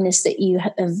the kindness that you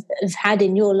have had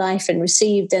in your life and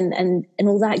received, and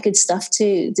all that good stuff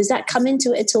too. Does that come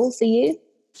into it at all for you?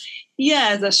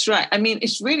 Yeah, that's right. I mean,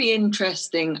 it's really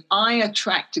interesting. I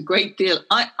attract a great deal.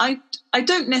 I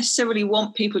don't necessarily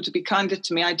want people to be kinder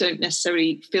to me. I don't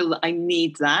necessarily feel that I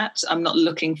need that. I'm not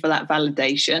looking for that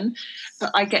validation, but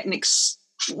I get an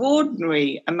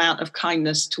extraordinary amount of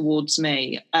kindness towards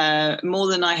me, more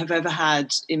than I have ever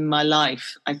had in my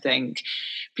life. I think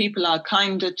people are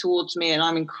kinder towards me, and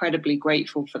I'm incredibly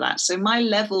grateful for that. So my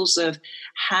levels of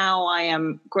how I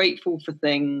am grateful for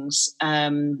things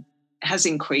has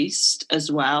increased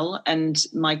as well, and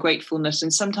my gratefulness,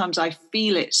 and sometimes I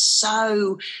feel it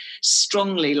so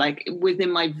strongly, like within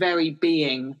my very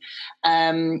being,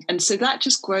 and so that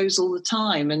just grows all the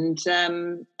time, and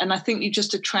I think you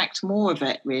just attract more of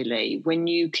it, really, when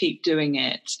you keep doing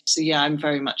it. So I'm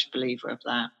very much a believer of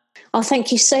that. Oh,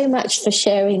 thank you so much for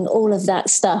sharing all of that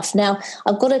stuff. Now,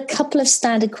 I've got a couple of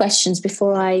standard questions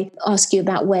before I ask you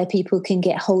about where people can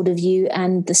get hold of you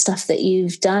and the stuff that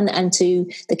you've done, and to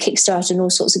the Kickstarter and all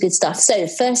sorts of good stuff. So,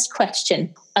 first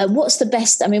question, what's the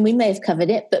best, I mean, we may have covered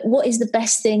it, but what is the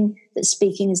best thing that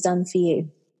speaking has done for you?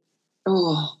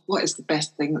 Oh, what is the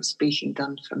best thing that speaking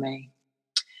done for me?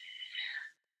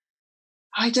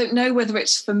 I don't know whether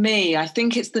it's for me. I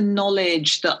think it's the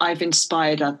knowledge that I've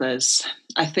inspired others.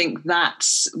 I think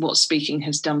that's what speaking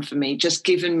has done for me, just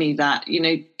given me that,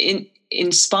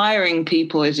 inspiring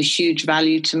people is a huge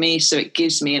value to me. So it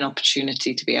gives me an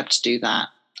opportunity to be able to do that,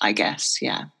 I guess.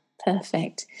 Yeah.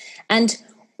 Perfect. And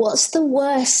what's the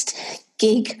worst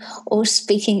gig or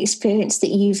speaking experience that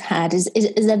you've had? Has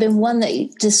there been one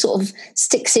that just sort of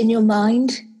sticks in your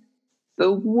mind?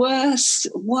 The worst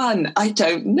one, I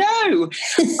don't know.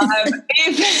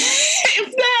 If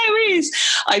there is,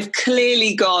 I've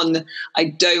clearly gone, I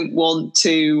don't want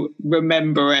to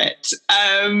remember it.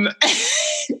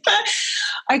 But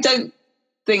I don't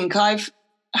think I've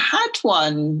had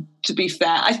one, to be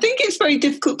fair. I think it's very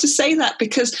difficult to say that,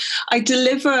 because I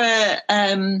deliver a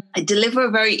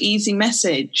very easy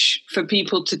message for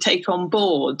people to take on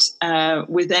board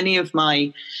with any of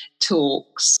my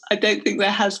talks. I don't think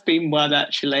there has been one,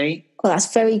 actually. Well,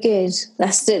 that's very good.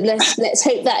 Let's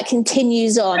hope that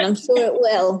continues on. I'm sure it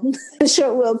will. I'm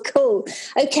sure it will. Cool.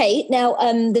 Okay. Now,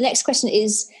 the next question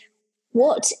is,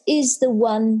 what is the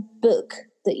one book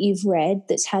that you've read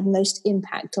that's had most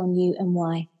impact on you, and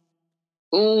why?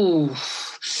 Oh,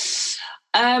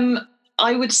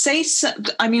 I would say,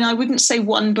 I wouldn't say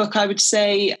one book. I would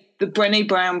say the Brené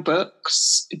Brown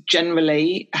books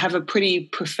generally have a pretty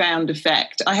profound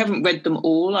effect. I haven't read them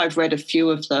all. I've read a few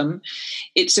of them.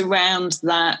 It's around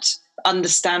that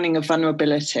understanding of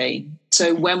vulnerability.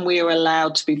 So when we are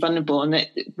allowed to be vulnerable, and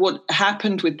what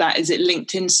happened with that is it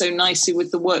linked in so nicely with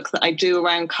the work that I do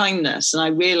around kindness. And I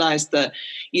realized that,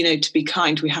 to be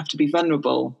kind, we have to be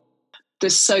vulnerable.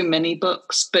 There's so many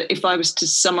books, but if I was to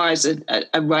summarize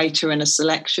a writer and a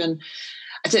selection,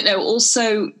 I don't know.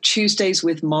 Also, Tuesdays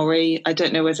with Morrie. I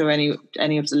don't know whether any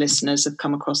of the listeners have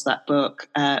come across that book.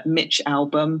 Mitch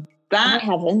Albom. I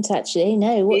haven't actually.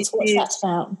 No. What's that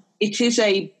about? It is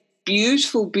a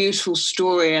beautiful, beautiful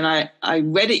story, and I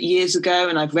read it years ago,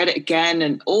 and I've read it again,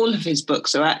 and all of his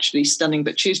books are actually stunning.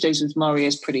 But Tuesdays with Morrie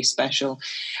is pretty special,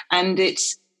 and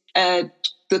it's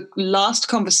the last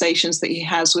conversations that he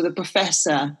has with a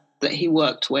professor that he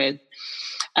worked with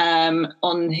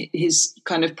on his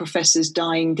kind of professor's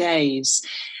dying days.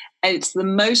 It's the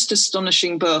most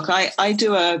astonishing book. I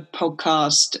do a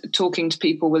podcast talking to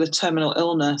people with a terminal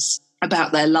illness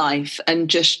about their life, and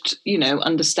just,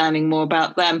 understanding more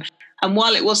about them. And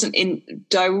while it wasn't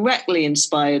directly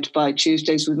inspired by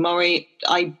Tuesdays with Morrie,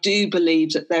 I do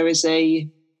believe that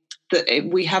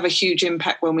we have a huge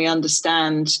impact when we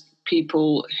understand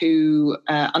people who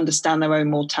understand their own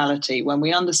mortality. When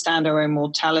we understand our own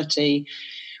mortality,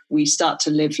 we start to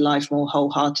live life more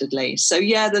wholeheartedly. So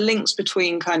yeah, the links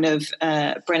between kind of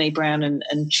Brené Brown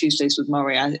and Tuesdays with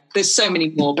Morrie, there's so many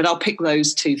more, but I'll pick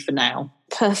those two for now.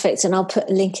 Perfect. And I'll put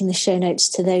a link in the show notes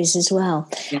to those as well.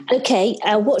 Yeah. Okay.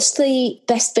 What's the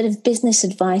best bit of business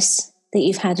advice that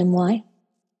you've had and why?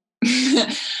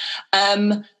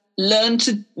 Learn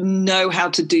to know how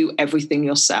to do everything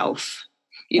yourself.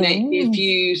 You know, if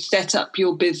you set up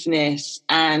your business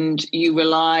and you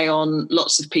rely on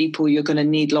lots of people, you're going to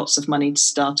need lots of money to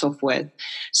start off with.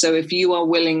 So if you are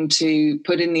willing to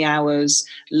put in the hours,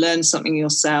 learn something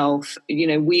yourself, you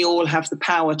know, we all have the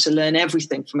power to learn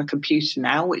everything from a computer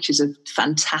now, which is a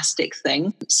fantastic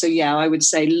thing. So yeah, I would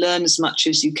say learn as much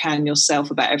as you can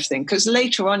yourself about everything, because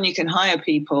later on you can hire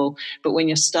people, but when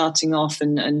you're starting off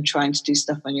and trying to do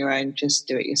stuff on your own, just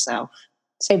do it yourself.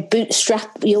 So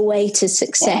bootstrap your way to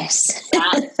success.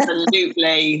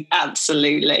 Absolutely.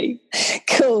 Absolutely.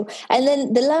 Cool. And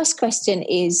then the last question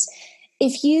is,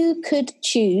 if you could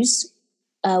choose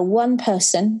one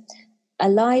person,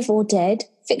 alive or dead,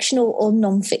 fictional or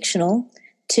non-fictional,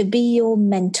 to be your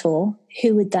mentor,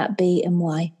 who would that be and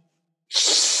why?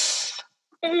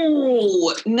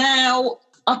 Oh, now,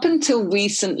 up until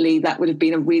recently, that would have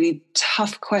been a really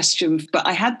tough question, but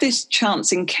I had this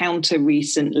chance encounter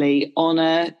recently on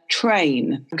a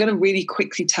train. I'm going to really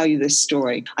quickly tell you this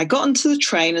story. I got onto the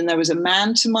train and there was a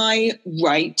man to my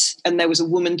right and there was a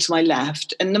woman to my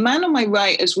left. And the man on my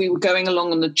right, as we were going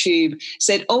along on the tube,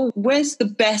 said, "Oh, where's the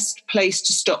best place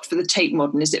to stop for the Tate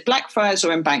Modern? Is it Blackfriars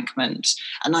or Embankment?"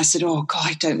 And I said, "Oh, God,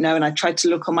 I don't know." And I tried to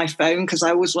look on my phone because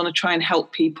I always want to try and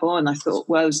help people. And I thought,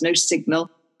 well, there's no signal.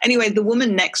 Anyway, the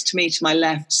woman next to me to my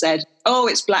left said, "Oh,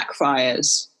 it's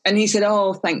Blackfriars." And he said,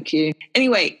 "Oh, thank you."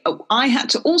 Anyway, I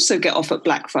had to also get off at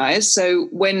Blackfriars. So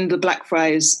when the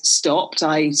Blackfriars stopped,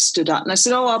 I stood up and I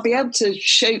said, "Oh, I'll be able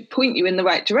to point you in the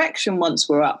right direction once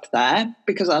we're up there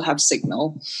because I'll have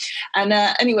signal." And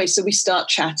anyway, so we start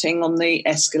chatting on the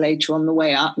escalator on the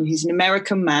way up. And he's an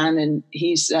American man and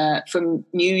he's from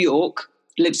New York.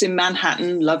 Lives in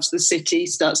Manhattan, loves the city,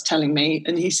 starts telling me.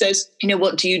 And he says, "You know,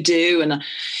 what do you do?" And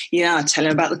I tell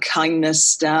him about the kindness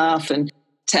stuff and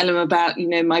tell him about, you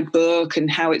know, my book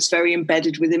and how it's very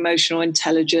embedded with emotional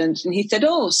intelligence. And he said,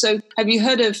 "Oh, so have you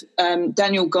heard of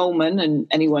Daniel Goleman?" And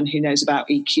anyone who knows about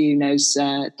EQ knows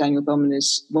Daniel Goleman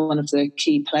is one of the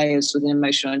key players within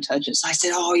emotional intelligence. I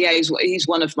said, "Oh, yeah, he's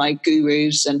one of my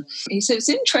gurus." And he said, "It's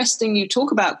interesting you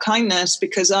talk about kindness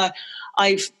because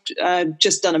I've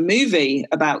just done a movie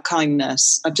about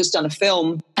kindness. I've just done a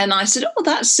film." And I said, "Oh,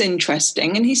 that's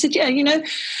interesting." And he said, "Yeah, you know,"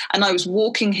 and I was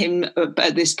walking him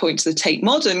at this point to the Tate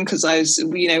Modern because I was,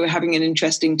 you know, having an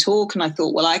interesting talk. And I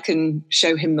thought, well, I can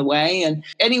show him the way. And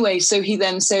anyway, so he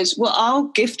then says, "Well, I'll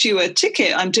gift you a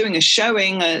ticket. I'm doing a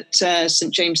showing at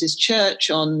St. James's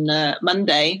Church on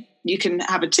Monday. You can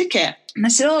have a ticket." And I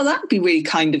said, "Oh, that'd be really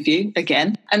kind of you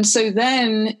again." And so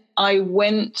then I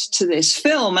went to this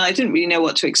film and I didn't really know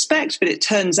what to expect, but it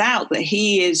turns out that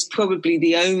he is probably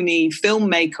the only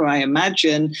filmmaker, I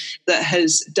imagine, that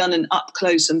has done an up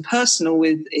close and personal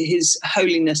with His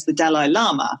Holiness the Dalai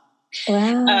Lama.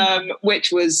 Wow.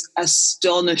 Which was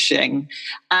astonishing.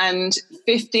 And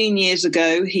 15 years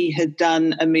ago, he had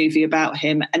done a movie about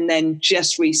him. And then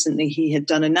just recently, he had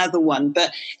done another one.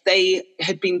 But they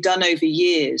had been done over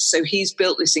years. So he's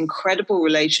built this incredible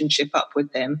relationship up with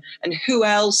him. And who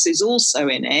else is also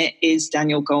in it is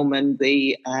Daniel Goleman,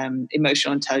 the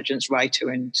emotional intelligence writer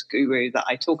and guru that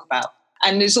I talk about,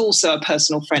 and is also a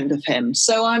personal friend of him.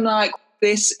 So I'm like,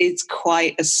 this is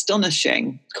quite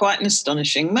an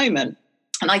astonishing moment.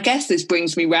 And I guess this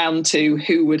brings me round to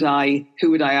who would I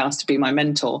ask to be my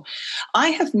mentor? I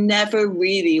have never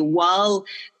really, while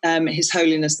His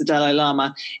Holiness the Dalai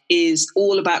Lama is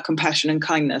all about compassion and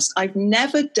kindness, I've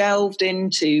never delved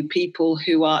into people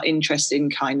who are interested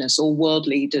in kindness or world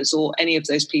leaders or any of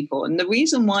those people. And the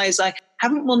reason why is I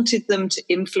haven't wanted them to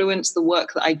influence the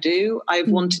work that I do. I've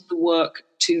wanted the work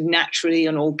to naturally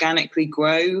and organically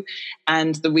grow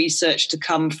and the research to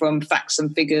come from facts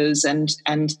and figures and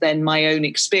then my own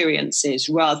experiences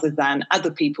rather than other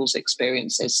people's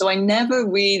experiences. So I never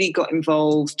really got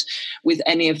involved with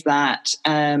any of that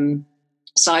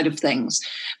side of things.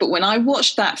 But when I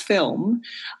watched that film,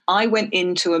 I went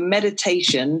into a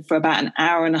meditation for about an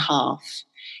hour and a half.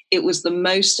 It was the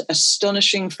most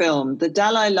astonishing film. The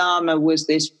Dalai Lama was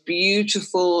this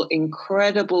beautiful,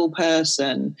 incredible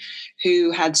person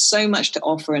who had so much to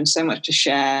offer and so much to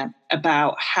share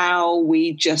about how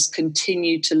we just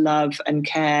continue to love and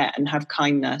care and have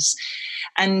kindness.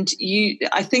 And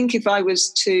I think if I was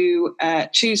to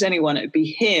choose anyone, it would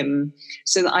be him,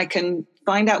 so that I can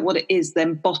find out what it is,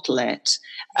 then bottle it,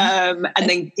 and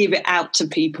then give it out to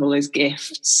people as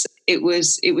gifts. It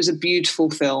was a beautiful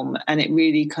film, and it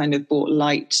really kind of brought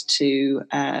light to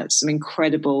some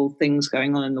incredible things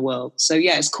going on in the world. So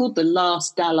yeah, it's called The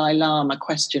Last Dalai Lama ?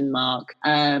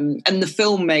 And the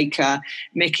filmmaker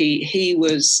Mickey, he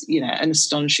was an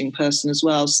astonishing person as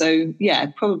well. So yeah,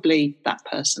 probably that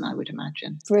person, I would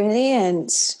imagine.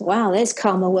 Brilliant! Wow, there's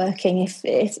karma working. If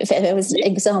there was an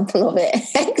example of it,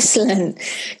 excellent,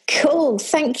 cool.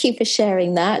 Thank you for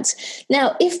sharing that.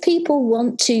 Now, if people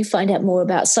want to find out more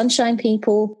about Sunshine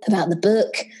People, about the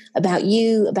book, about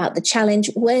you, about the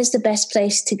challenge, where's the best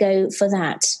place to go for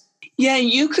that? Yeah,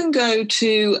 you can go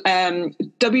to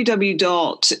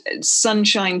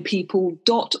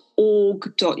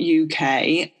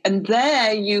www.sunshinepeople.org.uk, and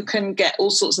there you can get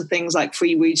all sorts of things like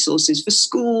free resources for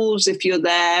schools. If you're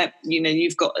there,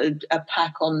 you've got a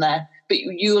pack on there. But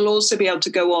you'll also be able to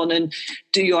go on and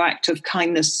do your act of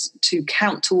kindness to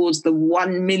count towards the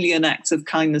 1 million acts of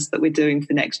kindness that we're doing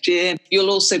for next year. You'll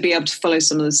also be able to follow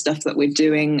some of the stuff that we're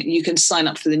doing. You can sign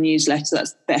up for the newsletter.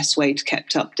 That's the best way to keep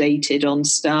updated on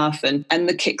stuff, and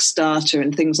the Kickstarter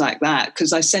and things like that,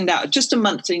 because I send out just a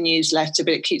monthly newsletter,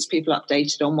 but it keeps people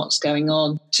updated on what's going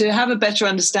on. To have a better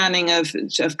understanding of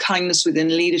kindness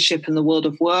within leadership and the world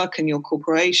of work and your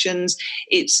corporations,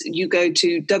 you go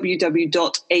to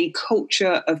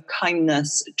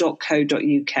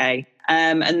www.acultureofkindness.co.uk.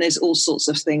 And there's all sorts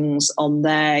of things on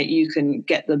there. You can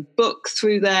get the book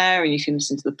through there, and you can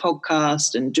listen to the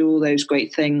podcast and do all those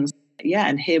great things. Yeah,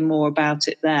 and hear more about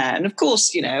it there. And of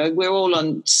course, we're all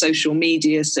on social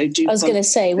media, so do. I was going to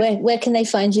say, where can they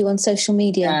find you on social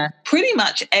media? Pretty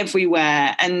much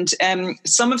everywhere. And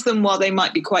some of them, while they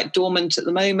might be quite dormant at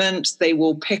the moment, they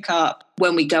will pick up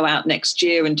when we go out next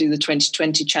year and do the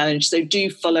 2020 challenge. So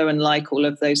do follow and like all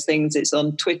of those things. It's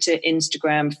on Twitter,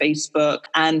 Instagram, Facebook,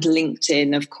 and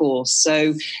LinkedIn, of course.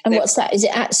 So, and what's that? Is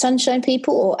it at Sunshine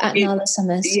People or at Nahla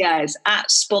Summers? Yeah, it's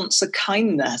at Sponsor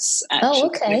Kindness. Actually. Oh,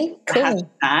 okay, cool.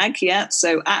 Hashtag, yeah.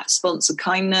 So at Sponsor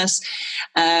Kindness,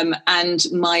 and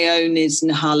my own is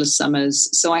Nahla Summers.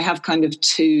 So I have kind of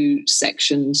two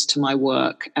sections to my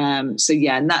work. So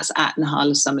yeah, and that's at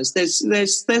Nahla Summers.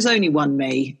 There's only one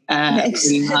me.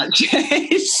 Pretty much.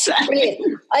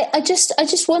 Brilliant. I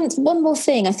just want one more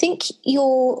thing. I think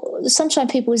the Sunshine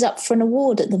People is up for an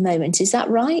award at the moment. Is that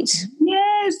right?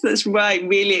 Yes, that's right.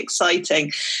 Really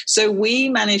exciting. So we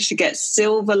managed to get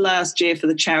silver last year for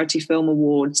the Charity Film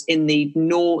Awards in the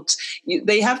naught.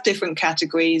 They have different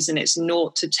categories, and it's 0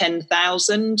 to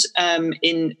 10,000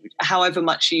 in however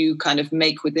much you kind of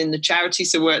make within the charity.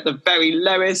 So we're at the very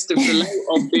lowest of the low,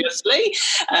 obviously.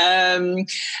 And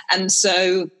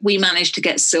so we managed to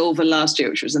get silver last year,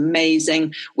 which was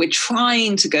amazing. We're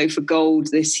trying to go for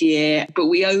gold this year, but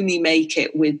we only make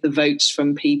it with the votes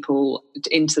from people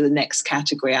into the next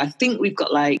category. I think we've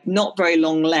got not very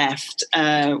long left.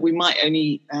 We might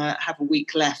only have a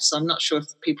week left, so I'm not sure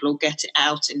if people will get it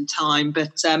out in time.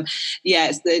 But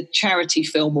it's the Charity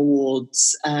Film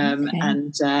Awards, and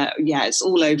it's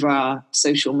all over our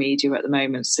social media at the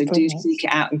moment. So do seek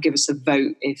it out and give us a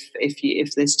vote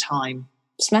if there's time.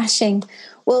 Smashing.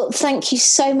 Well, thank you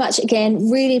so much again.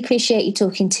 Really appreciate you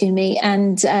talking to me,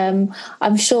 and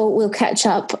I'm sure we'll catch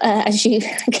up as you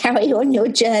carry on your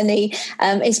journey.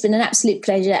 It's been an absolute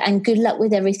pleasure, and good luck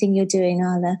with everything you're doing,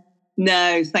 Nahla.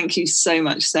 No, thank you so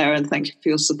much, Sarah, and thank you for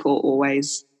your support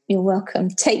always. You're welcome.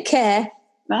 Take care.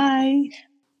 Bye.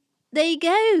 There you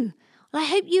go. Well, I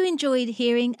hope you enjoyed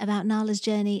hearing about Nahla's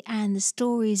journey and the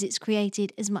stories it's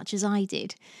created as much as I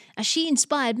did, as she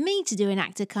inspired me to do an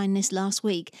act of kindness last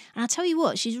week. And I'll tell you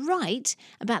what, she's right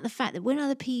about the fact that when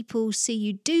other people see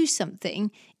you do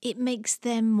something, it makes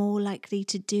them more likely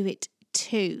to do it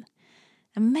too.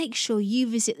 And make sure you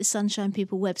visit the Sunshine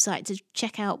People website to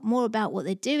check out more about what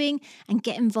they're doing and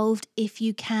get involved if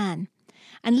you can.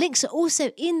 And links are also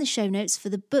in the show notes for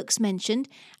the books mentioned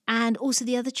and also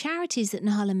the other charities that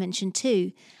Nahla mentioned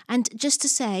too. And just to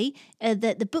say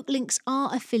that the book links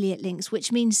are affiliate links,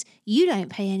 which means you don't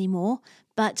pay any more,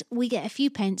 but we get a few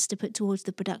pence to put towards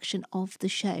the production of the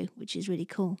show, which is really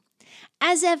cool.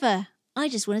 As ever, I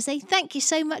just want to say thank you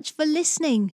so much for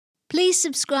listening. Please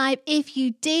subscribe if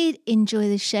you did enjoy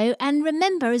the show. And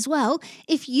remember as well,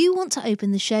 if you want to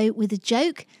open the show with a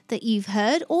joke that you've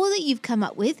heard or that you've come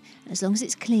up with, as long as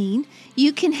it's clean,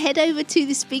 you can head over to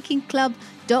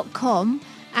thespeakingclub.com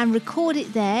and record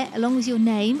it there along with your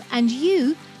name, and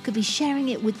you could be sharing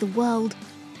it with the world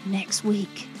next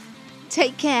week.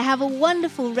 Take care, have a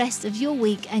wonderful rest of your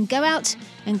week, and go out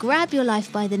and grab your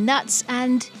life by the nuts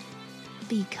and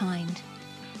be kind.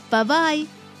 Bye-bye.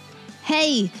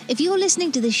 Hey, if you're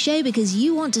listening to this show because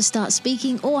you want to start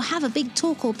speaking or have a big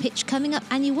talk or pitch coming up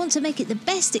and you want to make it the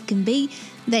best it can be,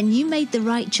 then you made the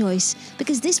right choice,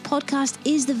 because this podcast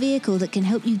is the vehicle that can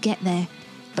help you get there.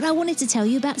 But I wanted to tell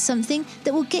you about something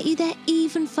that will get you there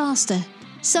even faster.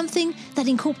 Something that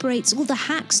incorporates all the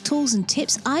hacks, tools and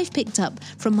tips I've picked up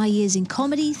from my years in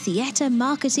comedy, theatre,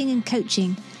 marketing and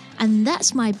coaching. And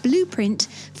that's my blueprint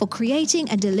for creating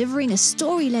and delivering a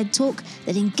story-led talk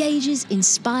that engages,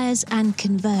 inspires and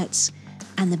converts.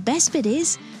 And the best bit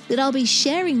is that I'll be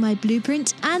sharing my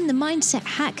blueprint and the mindset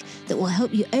hack that will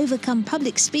help you overcome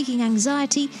public speaking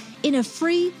anxiety in a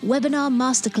free webinar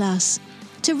masterclass.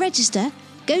 To register,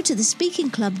 go to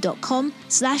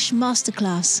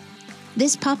thespeakingclub.com/masterclass.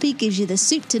 This puppy gives you the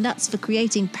soup to nuts for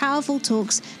creating powerful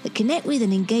talks that connect with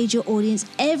and engage your audience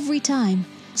every time.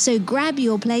 So grab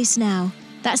your place now.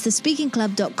 That's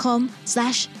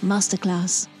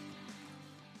thespeakingclub.com/masterclass.